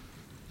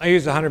 I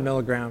use 100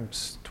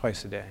 milligrams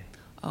twice a day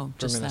Oh,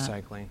 for just that.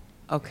 minocycline.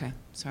 Okay,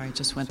 sorry,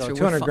 just went So through.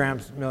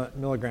 200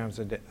 milligrams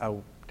a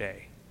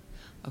day.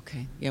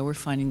 Okay, yeah, we're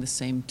finding the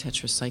same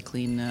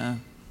tetracycline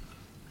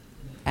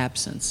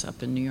absence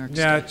up in New York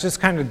Yeah, State. it just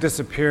kind of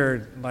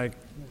disappeared. Like,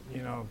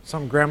 you know,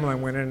 some gremlin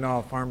went into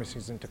all the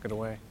pharmacies and took it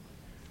away.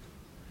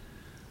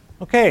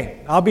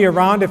 Okay, I'll be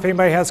around if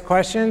anybody has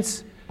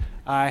questions.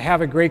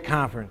 Have a great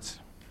conference.